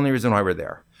 It's the only reason why we're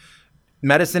there.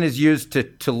 Medicine is used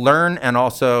to learn and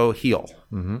also heal.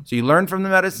 So you learn from the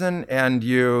medicine, and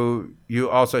you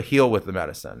also heal with the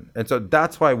medicine. And so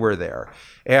that's why we're there.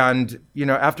 And, you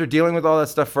know, after dealing with all that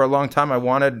stuff for a long time, I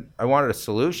wanted a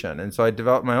solution. And so I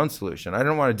developed my own solution. I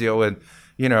didn't want to deal with,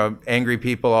 you know, angry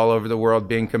people all over the world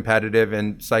being competitive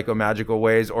in psychomagical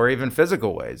ways or even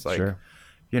physical ways. Like,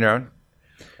 you know,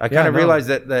 I kind of realized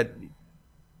that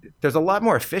there's a lot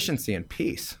more efficiency and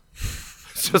peace.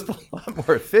 It's just a lot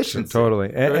more efficiency.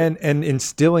 Totally. And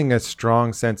instilling a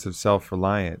strong sense of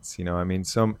self-reliance. You know, I mean,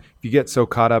 if you get so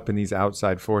caught up in these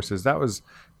outside forces, that was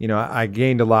I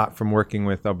gained a lot from working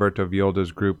with Alberto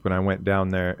Violda's group when I went down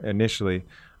there initially.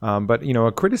 But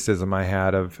a criticism I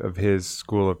had of his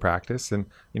school of practice, and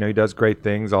he does great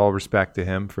things, all respect to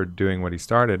him for doing what he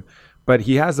started, but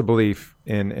he has a belief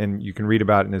in, and you can read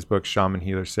about it in his book, Shaman,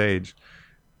 Healer, Sage.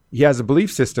 He has a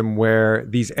belief system where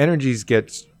these energies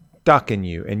get stuck in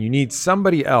you and you need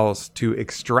somebody else to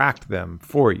extract them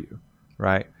for you,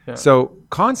 right? Yeah. So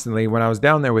constantly when I was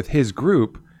down there with his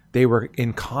group, they were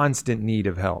in constant need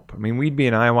of help. I mean, we'd be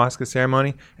in ayahuasca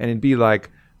ceremony and it'd be like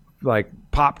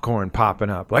popcorn popping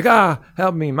up, like,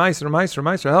 help me, Maestro,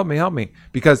 help me.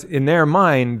 Because in their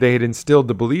mind, they had instilled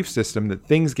the belief system that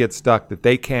things get stuck that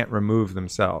they can't remove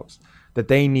themselves, that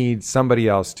they need somebody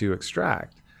else to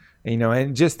extract.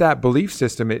 And just that belief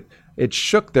system, it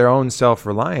shook their own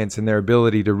self-reliance and their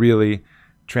ability to really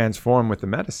transform with the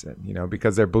medicine,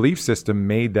 because their belief system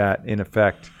made that in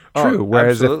effect true.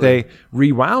 Whereas absolutely. If they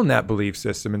rewound that belief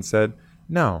system and said,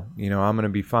 no, I'm going to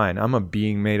be fine. I'm a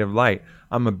being made of light.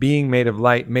 I'm a being made of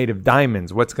light, made of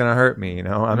diamonds. What's going to hurt me?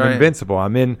 I'm right. Invincible.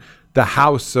 I'm in the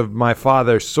house of my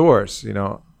father's source.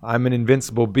 I'm an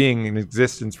invincible being in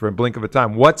existence for a blink of a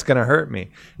time. What's going to hurt me?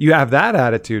 You have that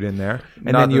attitude in there,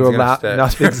 and then you allow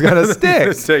nothing's going to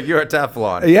stick. You're a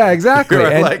Teflon. Yeah, exactly.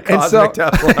 You're like cosmic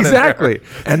Teflon. Exactly.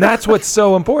 And that's what's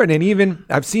so important. And even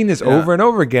I've seen this over and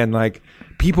over again. Like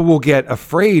people will get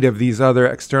afraid of these other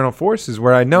external forces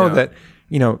where I know that,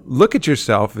 look at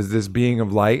yourself as this being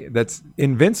of light that's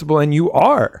invincible, and you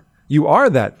are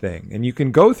that thing, and you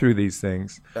can go through these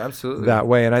things absolutely that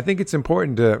way. And I think it's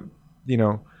important to,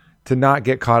 to not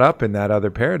get caught up in that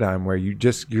other paradigm where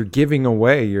you're giving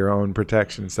away your own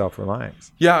protection and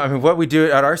self-reliance. Yeah, I mean, what we do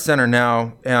at our center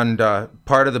now, and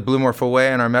part of the Blue Morpho Way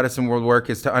and our medicine world work,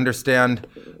 is to understand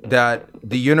that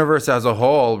the universe as a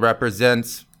whole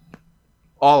represents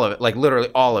all of it, like literally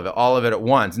all of it at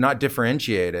once, not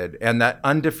differentiated. And that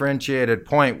undifferentiated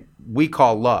point we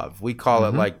call love. We call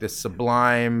it like this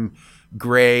sublime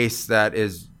grace that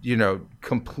is,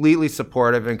 completely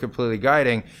supportive and completely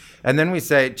guiding. And then we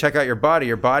say, check out your body.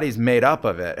 Your body's made up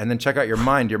of it. And then check out your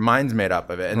mind. Your mind's made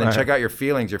up of it. And then check out your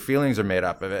feelings. Your feelings are made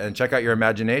up of it. And check out your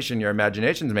imagination. Your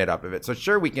imagination's made up of it. So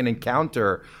sure, we can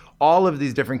encounter all of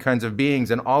these different kinds of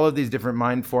beings and all of these different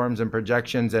mind forms and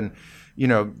projections and,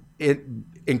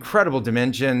 incredible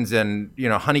dimensions and,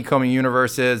 honeycombing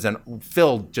universes and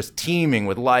filled, just teeming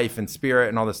with life and spirit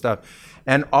and all this stuff.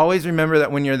 And always remember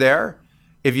that when you're there,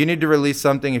 if you need to release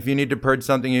something, if you need to purge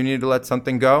something, you need to let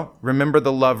something go, remember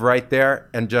the love right there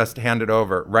and just hand it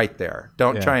over right there.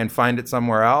 Don't try and find it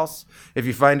somewhere else. If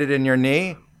you find it in your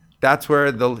knee, that's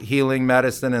where the healing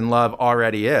medicine and love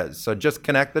already is. So just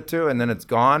connect the two and then it's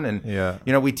gone.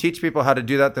 And, we teach people how to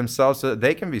do that themselves so that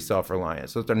they can be self-reliant,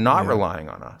 so that they're not relying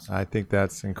on us. I think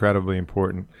that's incredibly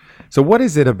important. So what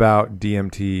is it about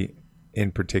DMT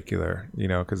in particular?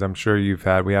 Because I'm sure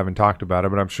we haven't talked about it,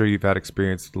 but I'm sure you've had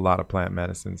experience with a lot of plant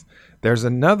medicines. There's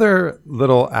another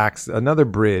another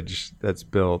bridge that's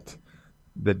built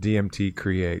that DMT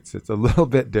creates. It's a little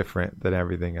bit different than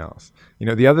everything else.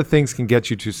 The other things can get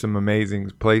you to some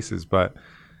amazing places, but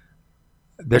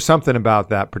there's something about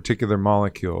that particular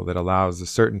molecule that allows a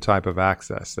certain type of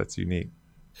access that's unique.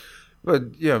 But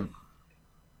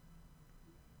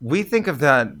we think of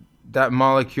that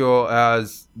molecule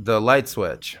as the light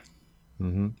switch.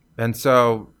 Mm-hmm. And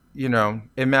so,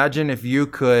 imagine if you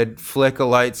could flick a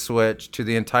light switch to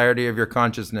the entirety of your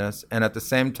consciousness, and at the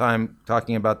same time,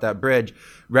 talking about that bridge,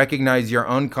 recognize your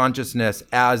own consciousness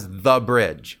as the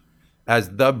bridge,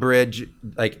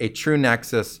 like a true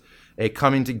nexus, a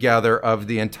coming together of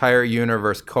the entire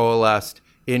universe coalesced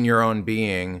in your own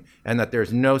being, and that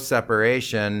there's no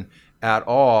separation at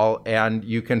all, and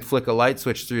you can flick a light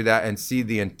switch through that and see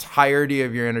the entirety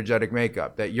of your energetic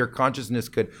makeup, that your consciousness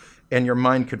and your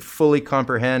mind could fully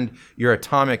comprehend your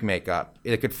atomic makeup.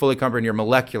 It could fully comprehend your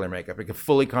molecular makeup. It could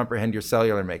fully comprehend your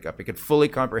cellular makeup. It could fully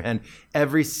comprehend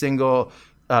every single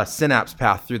synapse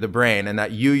path through the brain, and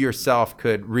that you yourself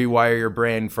could rewire your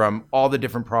brain from all the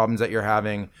different problems that you're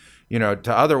having,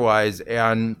 to otherwise.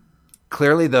 And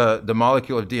clearly the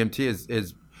molecule of DMT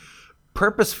is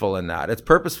purposeful in that. It's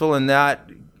purposeful in that,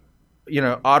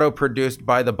 auto-produced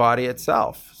by the body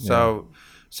itself. So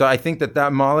I think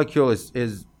that molecule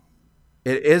is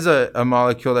a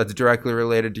molecule that's directly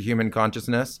related to human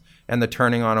consciousness and the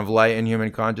turning on of light in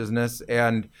human consciousness.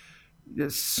 And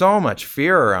there's so much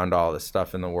fear around all this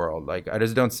stuff in the world. Like, I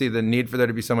just don't see the need for there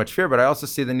to be so much fear, but I also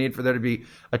see the need for there to be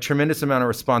a tremendous amount of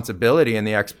responsibility in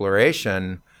the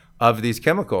exploration of these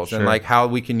chemicals and like how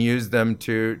we can use them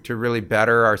to really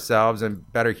better ourselves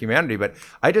and better humanity. But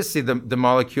I just see the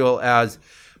molecule as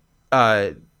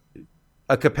a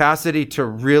a capacity to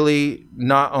really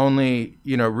not only,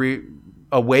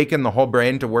 awaken the whole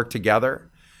brain to work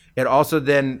together, it also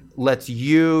then lets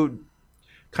you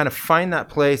kind of find that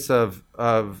place of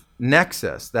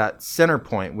nexus, that center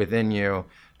point within you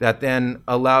that then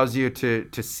allows you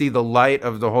to see the light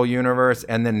of the whole universe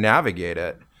and then navigate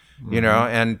it,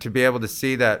 and to be able to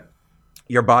see that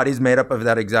your body's made up of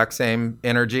that exact same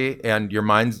energy, and your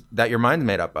mind's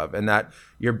made up of, and that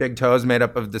your big toe's made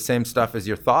up of the same stuff as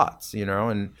your thoughts,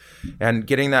 and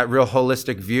getting that real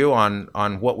holistic view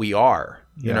on what we are,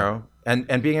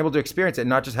 and being able to experience it,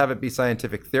 not just have it be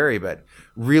scientific theory, but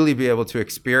really be able to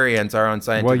experience our own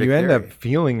scientific theory. Well, you end up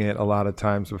feeling it a lot of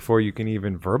times before you can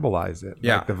even verbalize it.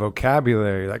 Yeah. Like the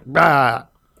vocabulary, like, I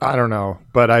don't know,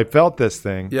 but I felt this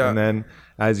thing. Yeah. And then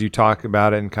as you talk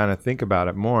about it and kind of think about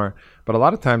it more, but a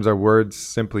lot of times our words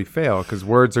simply fail because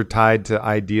words are tied to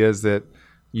ideas that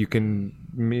you can,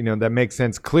 that make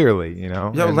sense clearly, Yeah,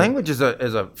 language is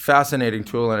a fascinating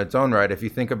tool in its own right. If you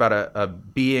think about a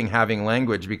being having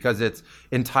language, because it's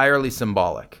entirely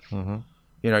symbolic. Mm-hmm.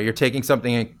 You're taking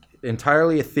something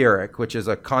entirely etheric, which is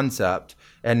a concept,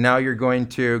 and now you're going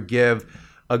to give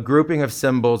a grouping of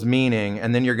symbols meaning,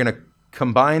 and then you're going to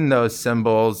combine those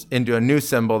symbols into a new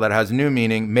symbol that has new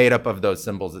meaning made up of those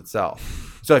symbols itself.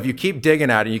 So if you keep digging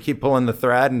at it, you keep pulling the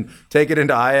thread and take it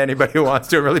into anybody who wants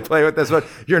to really play with this one,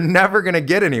 you're never going to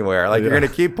get anywhere. You're going to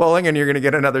keep pulling and you're going to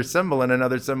get another symbol and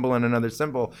another symbol and another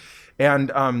symbol. And,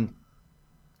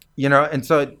 and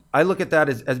so I look at that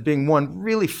as being one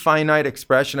really finite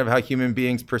expression of how human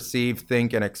beings perceive,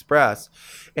 think, and express.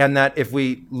 And that if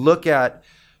we look at,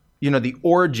 the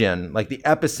origin, like the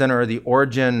epicenter or the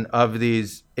origin of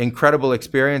these incredible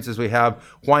experiences we have,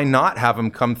 why not have them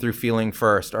come through feeling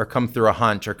first, or come through a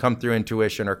hunch, or come through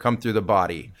intuition, or come through the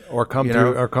body, or come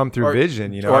through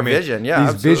vision, vision. Yeah,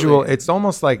 these absolutely. Visual. It's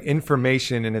almost like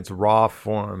information in its raw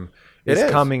form is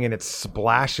coming and it's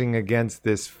splashing against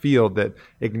this field that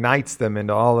ignites them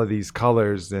into all of these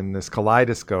colors in this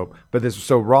kaleidoscope. But this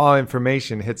raw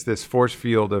information hits this force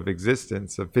field of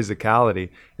existence, of physicality,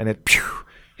 and it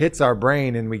hits our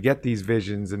brain, and we get these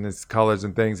visions and these colors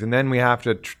and things, and then we have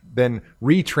to then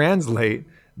retranslate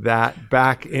that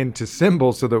back into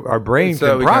symbols so that our brain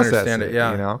can process it.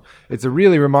 Yeah. It's a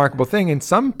really remarkable thing, and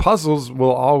some puzzles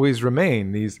will always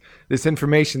remain. This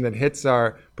information that hits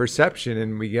our perception,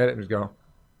 and we get it and we go,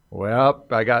 well,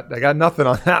 I got nothing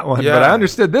on that one, but I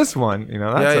understood this one.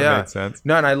 That made sense.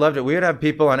 No, and I loved it. We would have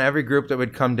people on every group that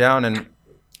would come down, and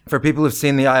for people who've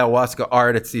seen the ayahuasca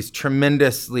art, it's these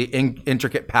tremendously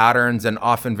intricate patterns and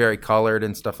often very colored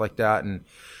and stuff like that. And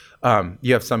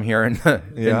you have some here in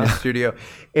the studio.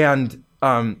 And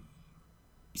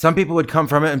some people would come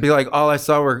from it and be like, all I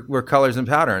saw were colors and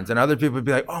patterns. And other people would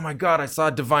be like, oh my God, I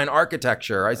saw divine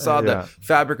architecture. I saw the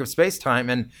fabric of space-time.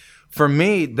 And for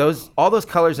me, all those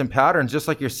colors and patterns, just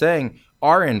like you're saying,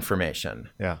 are information.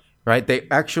 Yeah. Right? They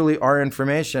actually are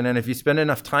information. And if you spend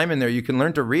enough time in there, you can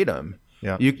learn to read them.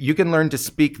 Yeah. You can learn to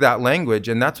speak that language,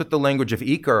 and that's what the language of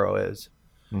Ikaro is.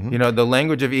 Mm-hmm. The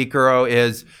language of Ikaro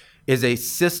is a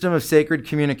system of sacred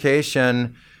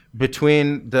communication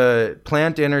between the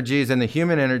plant energies and the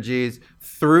human energies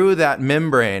through that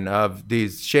membrane of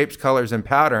these shapes, colors, and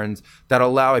patterns that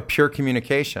allow a pure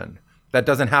communication that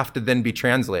doesn't have to then be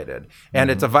translated.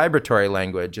 And it's a vibratory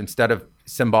language instead of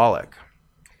symbolic.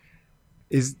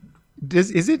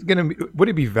 Would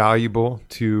it be valuable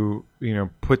to,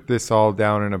 put this all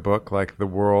down in a book like The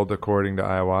World According to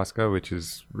Ayahuasca, which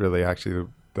is really actually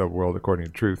the world according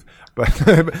to truth,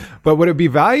 but would it be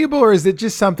valuable, or is it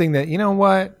just something that,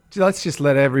 let's just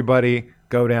let everybody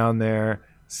go down there,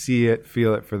 see it,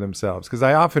 feel it for themselves? Because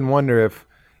I often wonder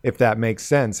if that makes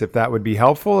sense, if that would be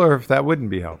helpful or if that wouldn't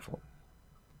be helpful.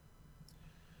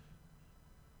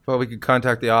 Well, we could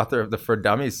contact the author of the For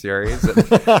Dummies series.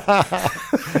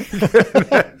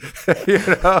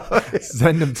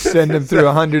 Send him through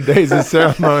 100 days of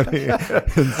ceremony.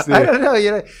 And see. I don't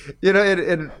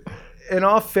know. In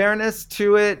all fairness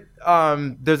to it,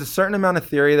 there's a certain amount of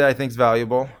theory that I think is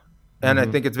valuable, and I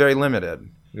think it's very limited.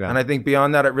 Yeah. And I think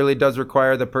beyond that, it really does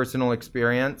require the personal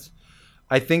experience.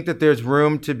 I think that there's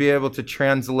room to be able to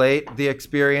translate the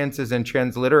experiences and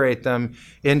transliterate them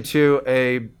into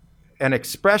an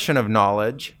expression of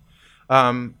knowledge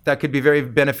that could be very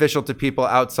beneficial to people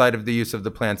outside of the use of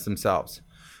the plants themselves.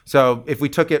 So if we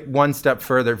took it one step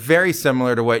further, very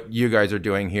similar to what you guys are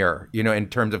doing here, in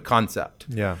terms of concept.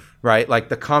 Yeah. Right? Like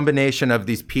the combination of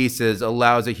these pieces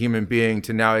allows a human being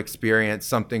to now experience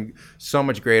something so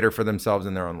much greater for themselves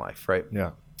in their own life, right?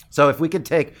 Yeah. So if we could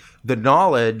take the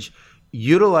knowledge,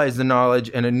 utilize the knowledge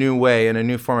in a new way, in a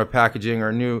new form of packaging or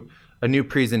a new a new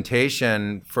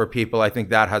presentation for people, I think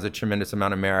that has a tremendous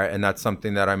amount of merit, and that's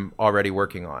something that I'm already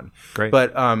working on. Great.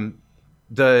 But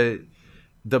the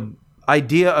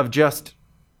idea of just,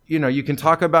 you can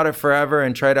talk about it forever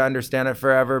and try to understand it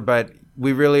forever, but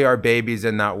we really are babies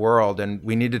in that world, and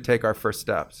we need to take our first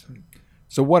steps.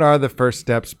 So what are the first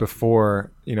steps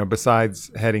before, besides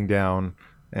heading down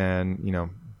and,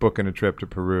 booking a trip to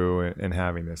Peru and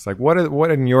having this? Like,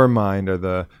 what in your mind are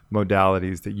the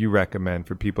modalities that you recommend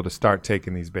for people to start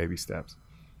taking these baby steps?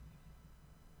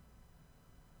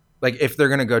 Like if they're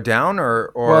going to go down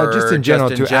or well, just in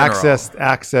general, to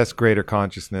access greater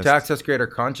consciousness. To access greater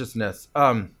consciousness.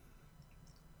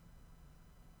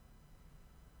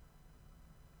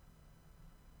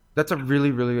 That's a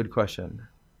really, really good question.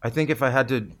 I think if I had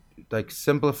to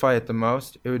simplify it the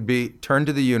most, it would be turn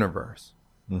to the universe.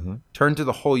 Mm-hmm. Turn to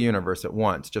the whole universe at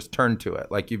once. Just turn to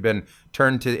it. Like you've been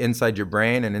turned to inside your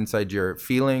brain and inside your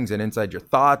feelings and inside your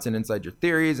thoughts and inside your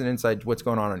theories and inside what's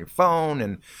going on your phone,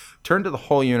 and turn to the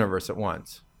whole universe at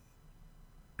once.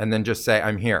 And then just say,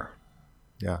 I'm here.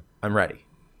 Yeah. I'm ready.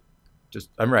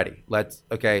 I'm ready.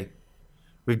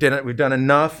 We've done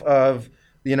enough of,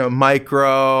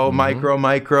 micro,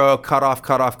 cut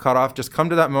off. Just come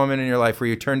to that moment in your life where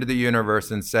you turn to the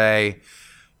universe and say,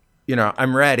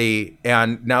 I'm ready,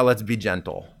 and now let's be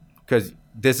gentle, because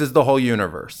this is the whole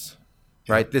universe,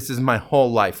 right? This is my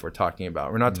whole life we're talking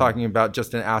about. We're not talking about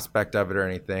just an aspect of it or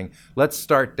anything. Let's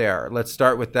start there. Let's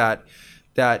start with that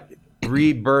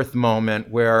rebirth moment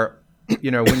where,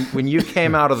 when you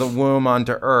came out of the womb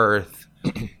onto Earth,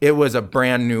 it was a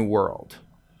brand new world.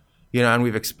 And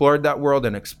we've explored that world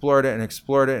and explored it and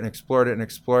explored it and explored it and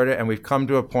explored it, and we've come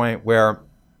to a point where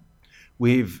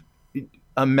we've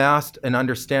amassed an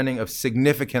understanding of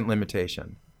significant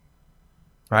limitation,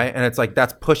 right? And it's like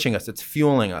that's pushing us, it's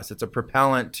fueling us, it's a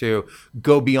propellant to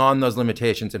go beyond those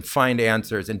limitations and find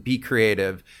answers and be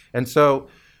creative. And so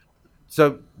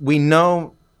we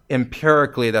know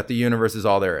empirically that the universe is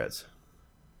all there is,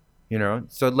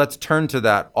 so let's turn to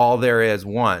that all there is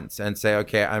once and say,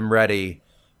 okay, I'm ready.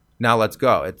 Now let's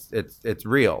go. It's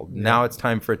real. Yeah. Now it's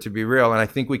time for it to be real. And I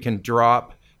think we can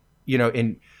drop,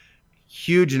 in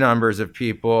huge numbers of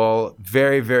people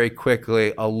very, very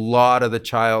quickly, a lot of the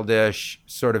childish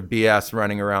sort of BS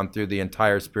running around through the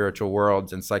entire spiritual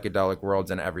worlds and psychedelic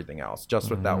worlds and everything else, just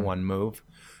with that one move,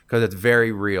 because it's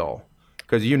very real,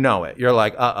 because it. You're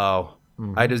like,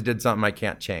 I just did something I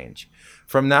can't change.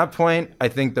 From that point, I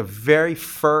think the very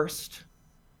first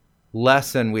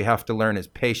lesson we have to learn is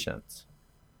patience.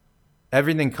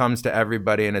 Everything comes to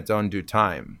everybody in its own due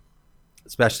time.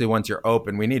 Especially once you're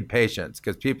open, we need patience,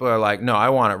 because people are like, no, I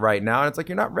want it right now. And it's like,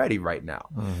 you're not ready right now.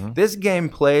 Mm-hmm. This game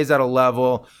plays at a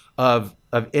level of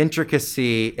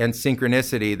intricacy and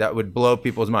synchronicity that would blow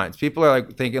people's minds. People are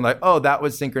thinking oh, that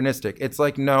was synchronistic. It's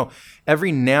like, no,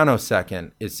 every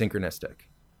nanosecond is synchronistic,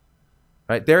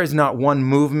 right? There is not one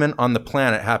movement on the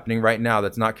planet happening right now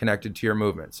that's not connected to your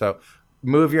movement. So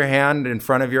move your hand in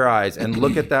front of your eyes and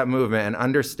look at that movement and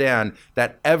understand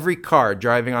that every car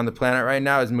driving on the planet right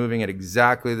now is moving at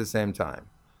exactly the same time.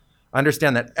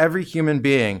 Understand that every human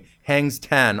being hangs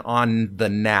 10 on the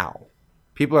now.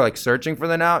 People are searching for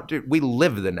the now. Dude, we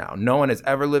live the now. No one has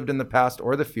ever lived in the past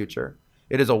or the future.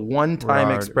 It is a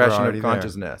one-time expression of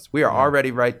consciousness. We are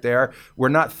already right there. We're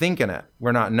not thinking it.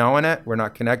 We're not knowing it. We're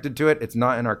not connected to it. It's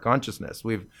not in our consciousness.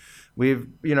 We've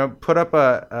put up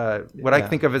what I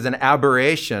think of as an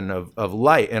aberration of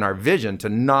light in our vision to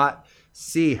not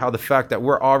see how the fact that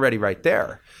we're already right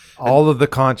there. All of the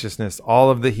consciousness,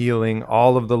 all of the healing,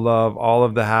 all of the love, all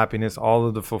of the happiness, all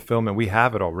of the fulfillment, we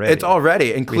have it already. It's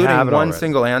already, including one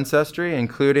single ancestry,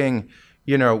 including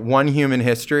one human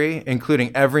history,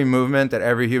 including every movement that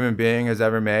every human being has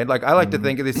ever made. I like to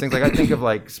think of these things, I think of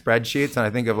spreadsheets, and I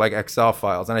think of Excel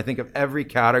files, and I think of every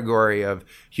category of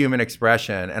human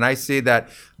expression. And I see that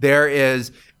there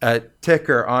is a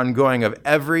ticker ongoing of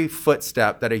every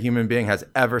footstep that a human being has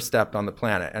ever stepped on the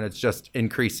planet. And it's just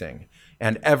increasing.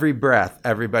 And every breath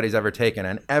everybody's ever taken,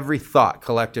 and every thought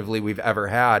collectively we've ever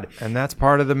had. And that's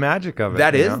part of the magic of it.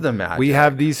 That is the magic. We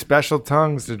have these special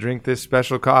tongues to drink this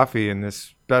special coffee and this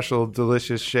special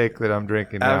delicious shake that I'm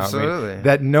drinking now. Absolutely.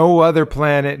 That no other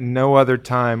planet, no other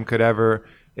time could ever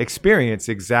experience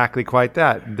exactly quite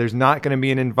that. There's not going to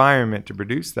be an environment to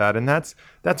produce that. And that's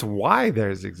why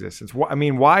there's existence.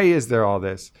 Why is there all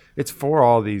this? It's for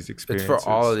all these experiences. It's for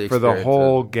all of the experiences. For the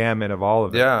whole gamut of all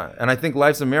of it. Yeah. And I think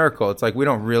life's a miracle. It's we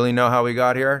don't really know how we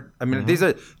got here. These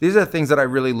are things that I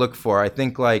really look for. I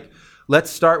think let's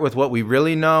start with what we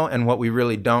really know and what we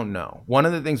really don't know. One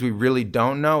of the things we really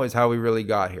don't know is how we really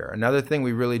got here. Another thing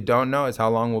we really don't know is how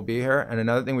long we'll be here. And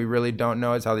another thing we really don't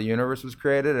know is how the universe was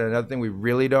created. And another thing we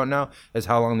really don't know is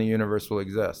how long the universe will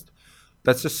exist.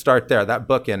 Let's just start there. That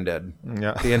book ended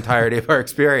the entirety of our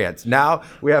experience. Now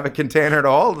we have a container to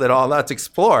hold it all. Let's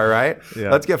explore, right?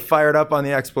 Yeah. Let's get fired up on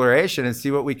the exploration and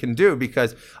see what we can do,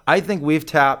 because I think we've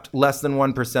tapped less than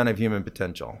 1% of human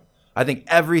potential. I think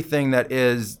everything that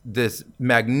is this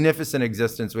magnificent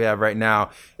existence we have right now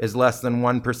is less than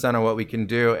 1% of what we can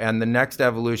do. And the next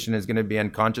evolution is going to be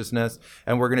in consciousness.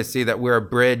 And we're going to see that we're a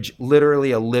bridge,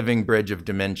 literally a living bridge of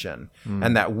dimension,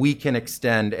 and that we can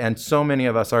extend. And so many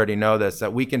of us already know this,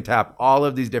 that we can tap all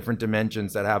of these different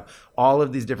dimensions that have all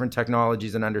of these different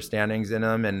technologies and understandings in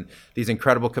them, and these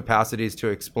incredible capacities to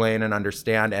explain and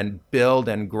understand and build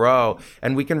and grow.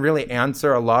 And we can really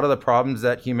answer a lot of the problems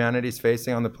that humanity is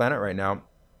facing on the planet right now.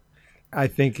 I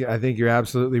think you're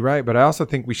absolutely right, but I also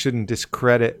think we shouldn't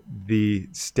discredit the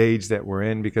stage that we're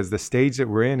in, because the stage that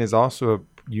we're in is also a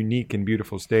unique and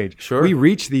beautiful stage. Sure. We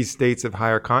reach these states of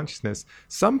higher consciousness.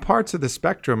 Some parts of the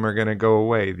spectrum are going to go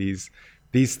away.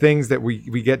 These things that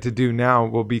we get to do now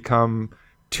will become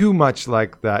too much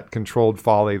like that controlled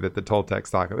folly that the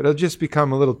Toltecs talk of. It'll just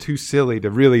become a little too silly to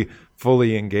really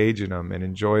fully engage in them and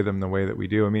enjoy them the way that we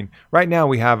do. I mean, right now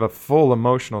we have a full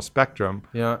emotional spectrum,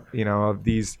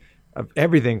 of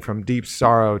everything from deep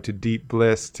sorrow to deep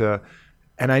bliss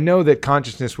and I know that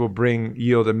consciousness will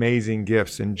yield amazing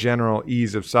gifts and general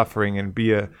ease of suffering and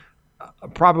be a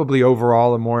probably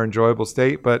overall a more enjoyable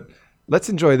state, but let's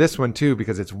enjoy this one too,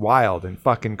 because it's wild and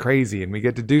fucking crazy, and we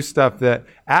get to do stuff that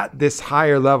at this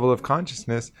higher level of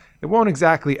consciousness, it won't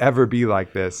exactly ever be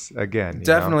like this again.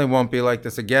 Definitely won't be like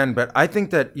this again. But I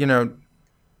think that,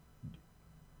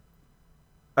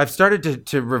 I've started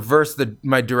to reverse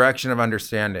my direction of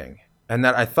understanding, and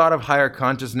that I thought of higher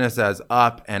consciousness as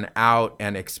up and out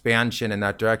and expansion in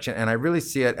that direction. And I really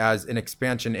see it as an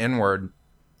expansion inward.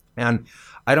 And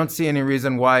I don't see any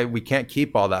reason why we can't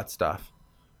keep all that stuff.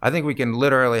 I think we can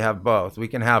literally have both. We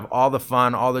can have all the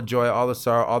fun, all the joy, all the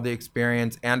sorrow, all the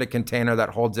experience, and a container that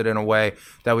holds it in a way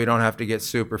that we don't have to get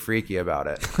super freaky about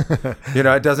it.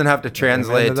 It doesn't have to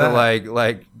translate to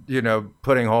like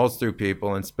putting holes through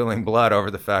people and spilling blood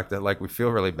over the fact that we feel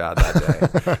really bad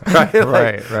that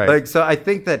day. Right. So I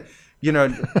think that,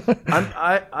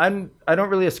 I don't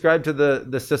really ascribe to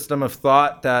the system of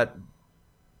thought that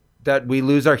we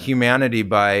lose our humanity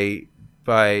by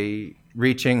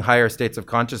reaching higher states of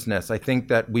consciousness. I think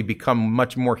that we become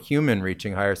much more human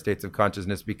reaching higher states of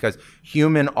consciousness, because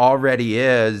human already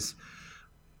is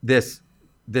this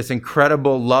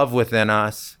incredible love within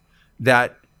us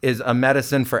that is a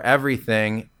medicine for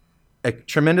everything, a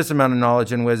tremendous amount of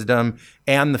knowledge and wisdom,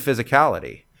 and the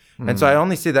physicality. And so I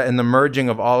only see that in the merging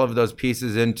of all of those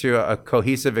pieces into a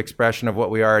cohesive expression of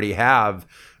what we already have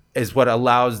is what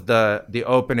allows the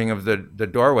opening of the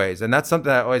doorways. And that's something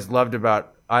I always loved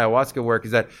about ayahuasca work,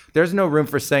 is that there's no room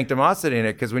for sanctimosity in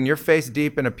it, because when you're face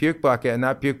deep in a puke bucket and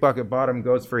that puke bucket bottom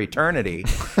goes for eternity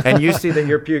and you see that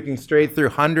you're puking straight through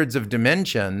hundreds of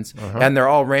dimensions and they're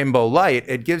all rainbow light,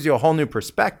 it gives you a whole new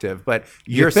perspective. But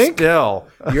you're still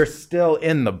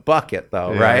in the bucket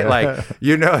though, right?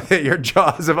 That your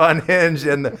jaws have unhinged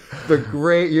and the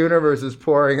great universe is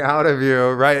pouring out of you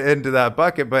right into that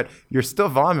bucket, but you're still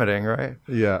vomiting, right?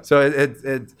 Yeah. So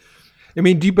it's I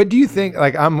mean, do you think,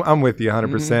 I'm with you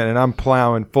 100%, and I'm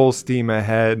plowing full steam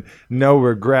ahead, no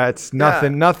regrets,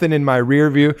 nothing in my rear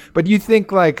view. But do you think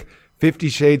 50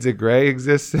 Shades of Grey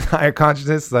exists in higher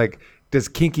consciousness? Does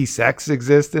kinky sex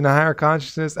exist in a higher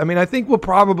consciousness? I mean, I think we'll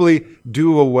probably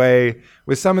do away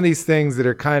with some of these things that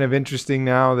are kind of interesting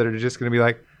now, that are just going to be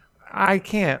I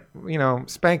can't,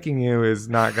 spanking you is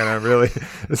not going to really,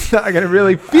 it's not going to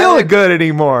really feel good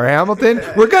anymore, Hamilton.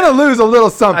 We're going to lose a little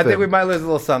something. I think we might lose a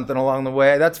little something along the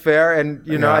way. That's fair. And,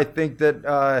 I think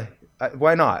that,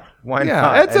 why not? Why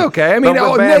not? It's okay. I mean,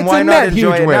 why not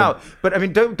enjoy it now? But I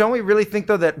mean, don't we really think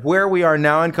though that where we are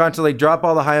now and constantly drop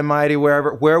all the high and mighty,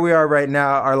 where we are right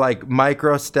now are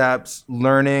micro steps,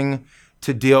 learning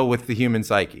to deal with the human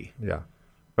psyche. Yeah.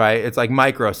 Right? It's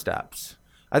micro steps.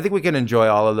 I think we can enjoy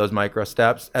all of those micro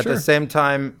steps. At the same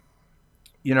time,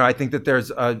 I think that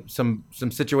there's some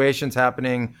situations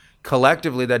happening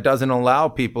collectively that doesn't allow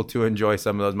people to enjoy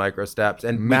some of those micro steps,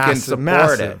 and we can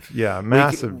support it. Yeah,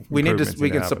 massive. We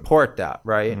can support that,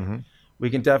 right? Mm-hmm. We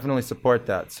can definitely support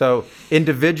that. So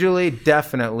individually,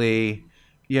 definitely,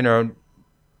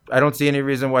 I don't see any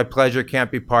reason why pleasure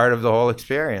can't be part of the whole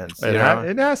experience. It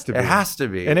has to be. It has to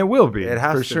be. And it will be. It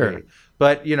has for to sure. be.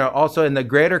 But, also in the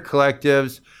greater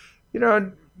collectives,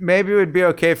 maybe it would be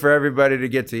okay for everybody to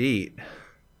get to eat.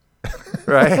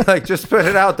 right? Like, just put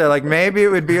it out there. Like, maybe it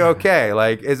would be okay.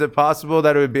 Like, is it possible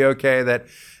that it would be okay that,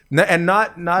 and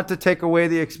not to take away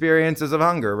the experiences of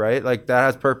hunger, right? Like, that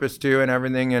has purpose too, and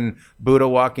everything. And Buddha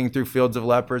walking through fields of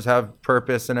lepers have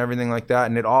purpose and everything like that.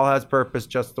 And it all has purpose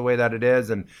just the way that it is.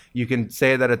 And you can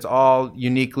say that it's all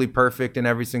uniquely perfect in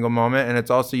every single moment, and it's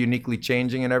also uniquely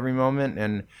changing in every moment.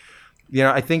 And, you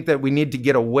know, I think that we need to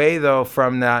get away, though,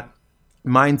 from that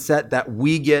mindset that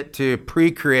we get to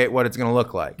pre-create what it's going to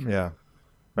look like. Yeah.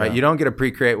 Right. Yeah. You don't get to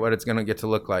pre-create what it's going to get to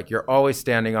look like. You're always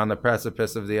standing on the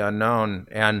precipice of the unknown.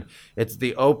 And it's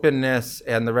the openness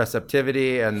and the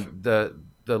receptivity and the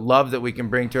love that we can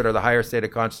bring to it, or the higher state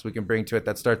of consciousness we can bring to it,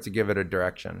 that starts to give it a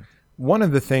direction. One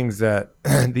of the things that,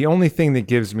 the only thing that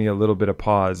gives me a little bit of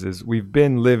pause is we've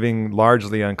been living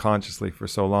largely unconsciously for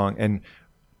so long and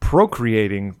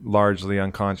procreating largely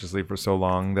unconsciously for so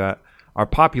long that our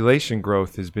population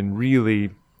growth has been really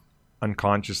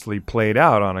unconsciously played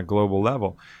out on a global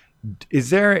level. Is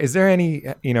there any,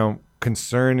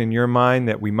 concern in your mind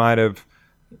that we might have,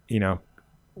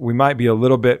 we might be a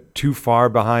little bit too far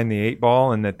behind the 8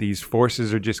 ball, and that these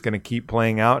forces are just going to keep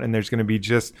playing out, and there's going to be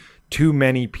just too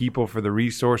many people for the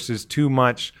resources, too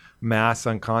much mass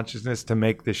unconsciousness to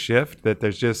make the shift, that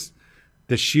there's just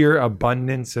the sheer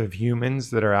abundance of humans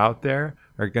that are out there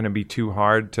are going to be too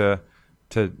hard to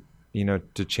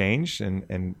change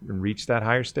and reach that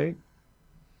higher state?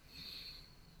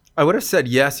 I would have said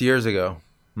yes years ago.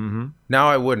 Mm-hmm. Now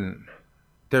I wouldn't.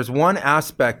 There's one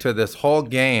aspect to this whole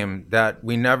game that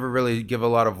we never really give a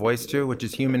lot of voice to, which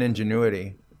is human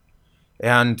ingenuity.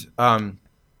 And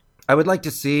I would like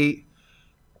to see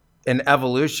an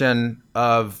evolution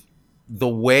of the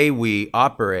way we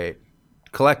operate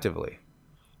collectively.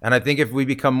 And I think if we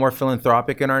become more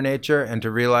philanthropic in our nature, and to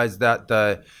realize that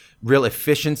the real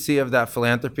efficiency of that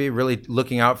philanthropy, really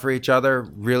looking out for each other,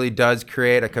 really does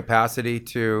create a capacity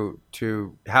to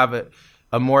have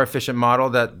a more efficient model,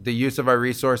 that the use of our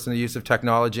resource and the use of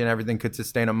technology and everything could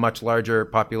sustain a much larger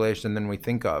population than we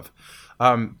think of.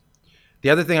 The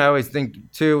other thing I always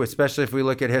think too, especially if we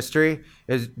look at history,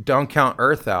 is don't count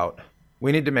Earth out.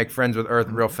 We need to make friends with Earth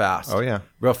real fast. Oh yeah,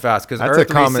 real fast, because Earth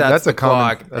resets the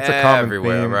clock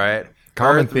everywhere, theme. Right?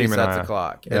 Common Earth theme resets the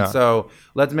clock, yeah. And so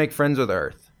let's make friends with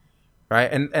Earth. Right.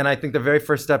 And I think the very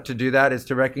first step to do that is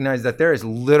to recognize that there is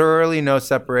literally no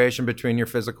separation between your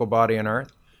physical body and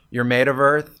Earth. You're made of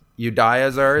Earth, you die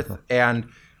as Earth, and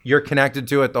you're connected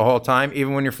to it the whole time,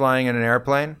 even when you're flying in an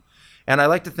airplane. And I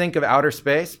like to think of outer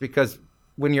space, because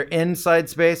when you're inside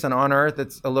space and on Earth,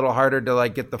 it's a little harder to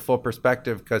get the full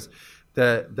perspective, because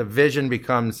the vision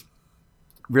becomes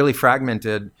really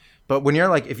fragmented. But when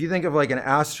you're if you think of an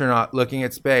astronaut looking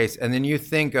at space, and then you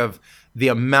think of the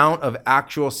amount of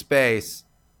actual space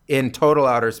in total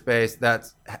outer space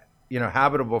that's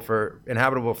inhabitable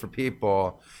for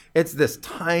people, it's this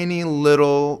tiny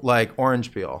little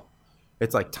orange peel.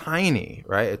 It's tiny,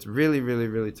 right? It's really, really,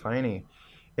 really tiny.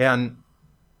 And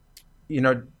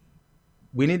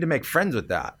we need to make friends with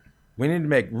that. We need to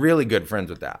make really good friends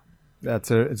with that.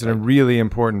 It's a really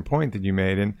important point that you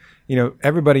made. And,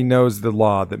 everybody knows the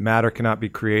law that matter cannot be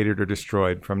created or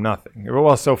destroyed from nothing.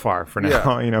 Well, so far for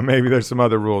now, Yeah. Maybe there's some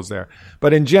other rules there.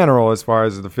 But in general, as far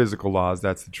as the physical laws,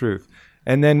 that's the truth.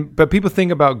 And then, but people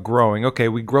think about growing. Okay,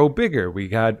 we grow bigger.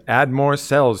 We add more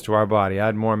cells to our body,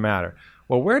 add more matter.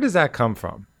 Well, where does that come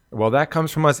from? Well, that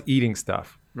comes from us eating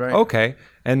stuff. Right. Okay.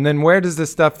 And then where does the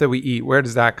stuff that we eat, where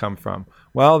does that come from?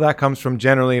 Well, that comes from,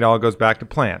 generally, it all goes back to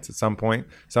plants. At some point,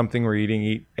 something we're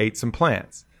eating ate some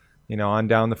plants, on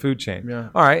down the food chain. Yeah.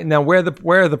 All right. Now, where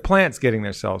are the plants getting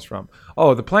their cells from?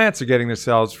 Oh, the plants are getting their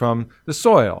cells from the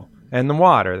soil and the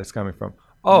water that's coming from.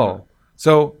 Oh, yeah.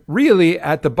 So really,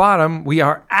 at the bottom, we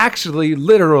are actually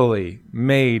literally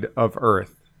made of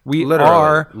earth. We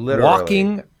are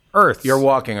walking Earth. You're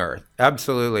walking Earth.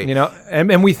 Absolutely.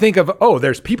 And we think of,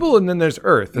 there's people and then there's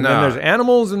Earth and then there's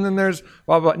animals and then there's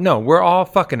blah, blah. No, we're all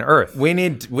fucking Earth. We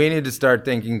need to start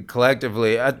thinking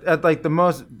collectively at the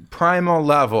most primal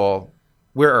level.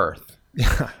 We're Earth.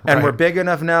 And right. We're big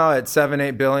enough now at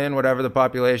 7-8 billion, whatever the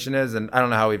population is. And I don't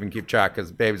know how we even keep track,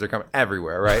 because babies are coming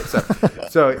everywhere, right?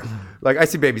 So I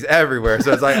see babies everywhere.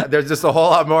 So it's there's just a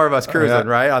whole lot more of us cruising,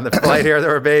 right? On the flight here,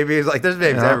 there were babies. There's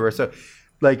babies everywhere. So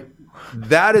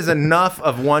that is enough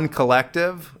of one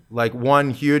collective,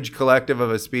 one huge collective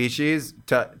of a species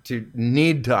to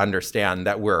need to understand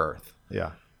that we're Earth.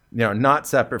 Yeah. Not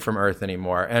separate from Earth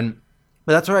anymore.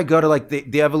 But that's where I go to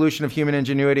the evolution of human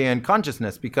ingenuity and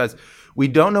consciousness, because we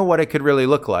don't know what it could really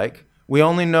look like. We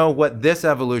only know what this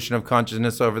evolution of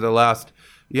consciousness over the last,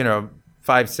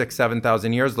 5, 6,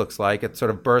 7,000 years looks like. It's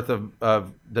sort of birth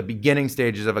of the beginning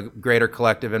stages of a greater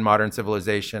collective in modern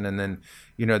civilization, and then,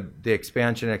 the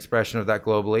expansion and expression of that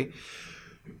globally.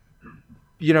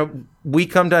 We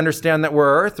come to understand that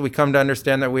we're Earth. We come to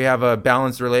understand that we have a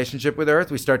balanced relationship with Earth.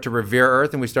 We start to revere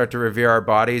Earth, and we start to revere our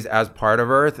bodies as part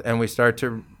of Earth, and we start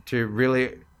to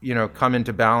really, come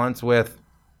into balance with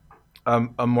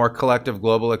a more collective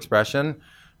global expression.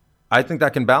 I think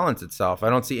that can balance itself. I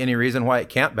don't see any reason why it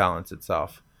can't balance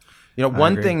itself.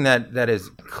 One thing that is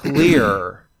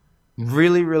clear,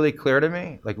 really, really clear to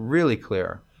me, like really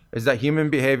clear, is that human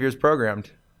behavior is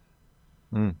programmed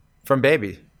from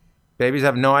baby. Babies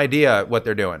have no idea what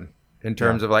they're doing in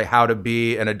terms of like how to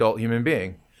be an adult human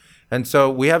being. And so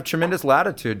we have tremendous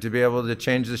latitude to be able to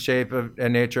change the shape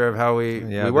and nature of how we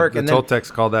work. The Toltecs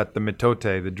call that the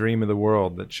mitote, the dream of the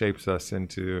world that shapes us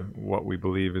into what we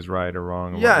believe is right or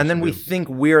wrong. Yeah, and then we think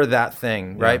we're that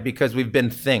thing, right? Because we've been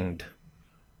thinged.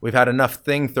 We've had enough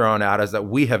thing thrown at us that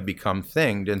we have become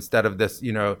thinged instead of this,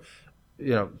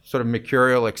 sort of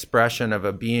mercurial expression of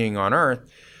a being on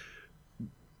Earth.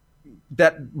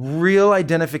 That real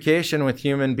identification with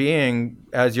human being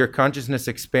as your consciousness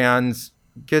expands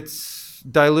gets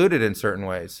diluted in certain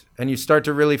ways, and you start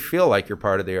to really feel like you're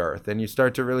part of the Earth, and you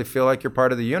start to really feel like you're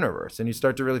part of the universe, and you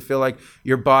start to really feel like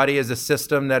your body is a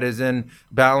system that is in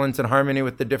balance and harmony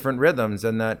with the different rhythms,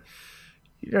 and that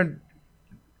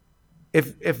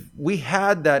if we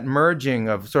had that merging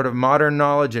of sort of modern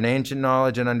knowledge and ancient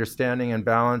knowledge and understanding and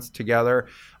balance together,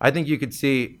 I think you could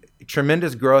see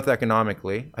tremendous growth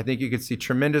economically. I think you could see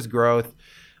tremendous growth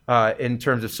in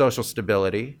terms of social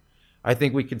stability. I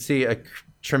think we could see a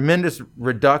tremendous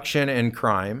reduction in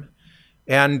crime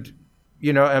and,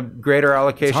 a greater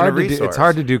allocation of resources. It's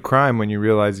hard to do crime when you're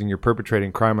realizing you're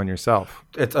perpetrating crime on yourself.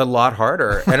 It's a lot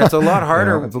harder. And it's a lot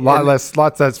harder. It's a lot less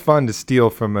fun to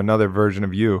steal from another version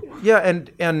of you. Yeah,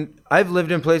 and I've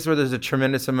lived in places where there's a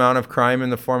tremendous amount of crime in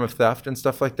the form of theft and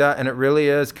stuff like that. And it really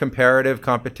is comparative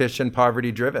competition,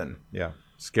 poverty driven. Yeah.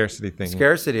 Scarcity thing.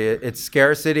 Scarcity. It's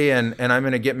scarcity and I'm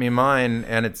going to get me mine,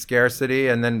 and it's scarcity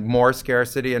and then more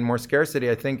scarcity and more scarcity.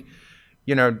 I think,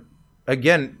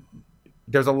 again,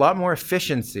 there's a lot more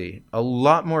efficiency.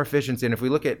 And if we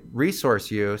look at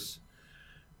resource use,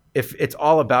 if it's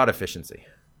all about efficiency.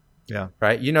 Yeah.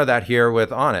 Right. That here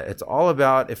with On It, it's all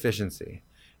about efficiency.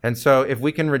 And so if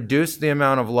we can reduce the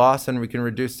amount of loss and we can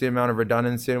reduce the amount of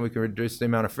redundancy and we can reduce the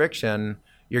amount of friction,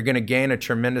 you're going to gain a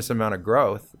tremendous amount of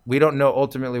growth. We don't know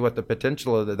ultimately what the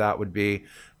potential of that would be,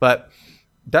 but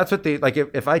that's what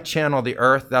if I channel the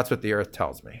Earth, that's what the Earth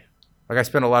tells me. Like I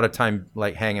spend a lot of time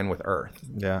like hanging with Earth.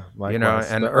 Yeah,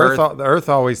 likewise. And the Earth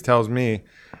always tells me,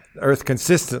 the Earth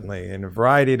consistently in a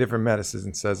variety of different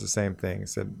medicines says the same thing. It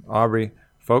said, Aubrey,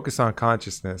 focus on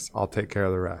consciousness. I'll take care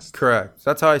of the rest. Correct.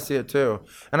 That's how I see it too.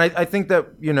 And I think that,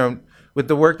 with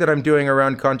the work that I'm doing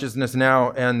around consciousness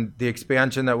now and the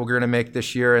expansion that we're going to make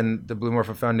this year in the Blue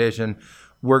Morpho Foundation,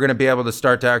 we're going to be able to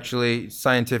start to actually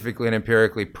scientifically and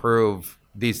empirically prove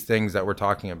these things that we're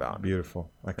talking about. Beautiful.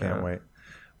 I can't wait.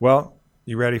 Well,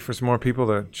 you ready for some more people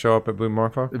to show up at Blue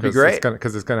Morpho? It'd be great.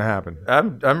 Because it's going to happen.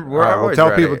 We're always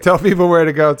ready. Tell people where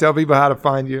to go. Tell people how to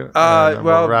find you.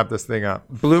 We'll wrap this thing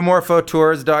up.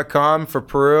 BlueMorphoTours.com for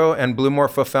Peru and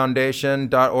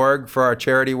BlueMorphoFoundation.org for our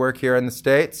charity work here in the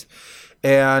States.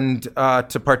 And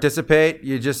to participate,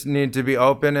 you just need to be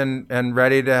open and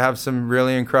ready to have some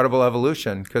really incredible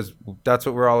evolution, because that's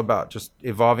what we're all about, just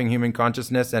evolving human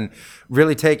consciousness and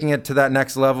really taking it to that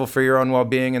next level for your own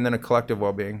well-being and then a collective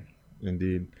well-being.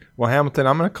 Indeed. Well, Hamilton,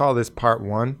 I'm going to call this part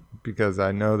 1 because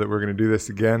I know that we're going to do this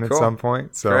again at some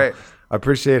point. So great. I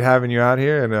appreciate having you out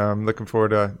here, and I'm looking forward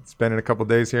to spending a couple of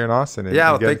days here in Austin.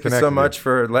 Thank you so much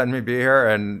for letting me be here,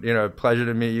 and pleasure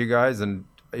to meet you guys, and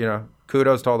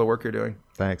kudos to all the work you're doing.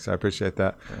 Thanks. I appreciate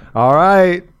that. All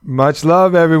right. Much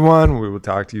love, everyone. We will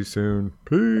talk to you soon.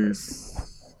 Peace.